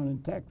movie down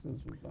in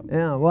Texas or something.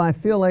 Yeah, well, I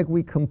feel like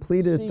we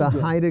completed the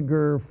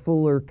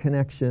Heidegger-Fuller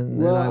connection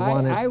that I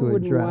wanted to address. I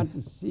wouldn't want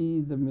to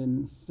see them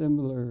in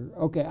similar.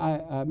 Okay,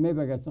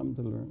 maybe I got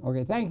something to learn.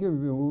 Okay, thank you,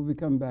 everyone. We'll be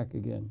coming back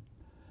again.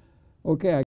 Okay.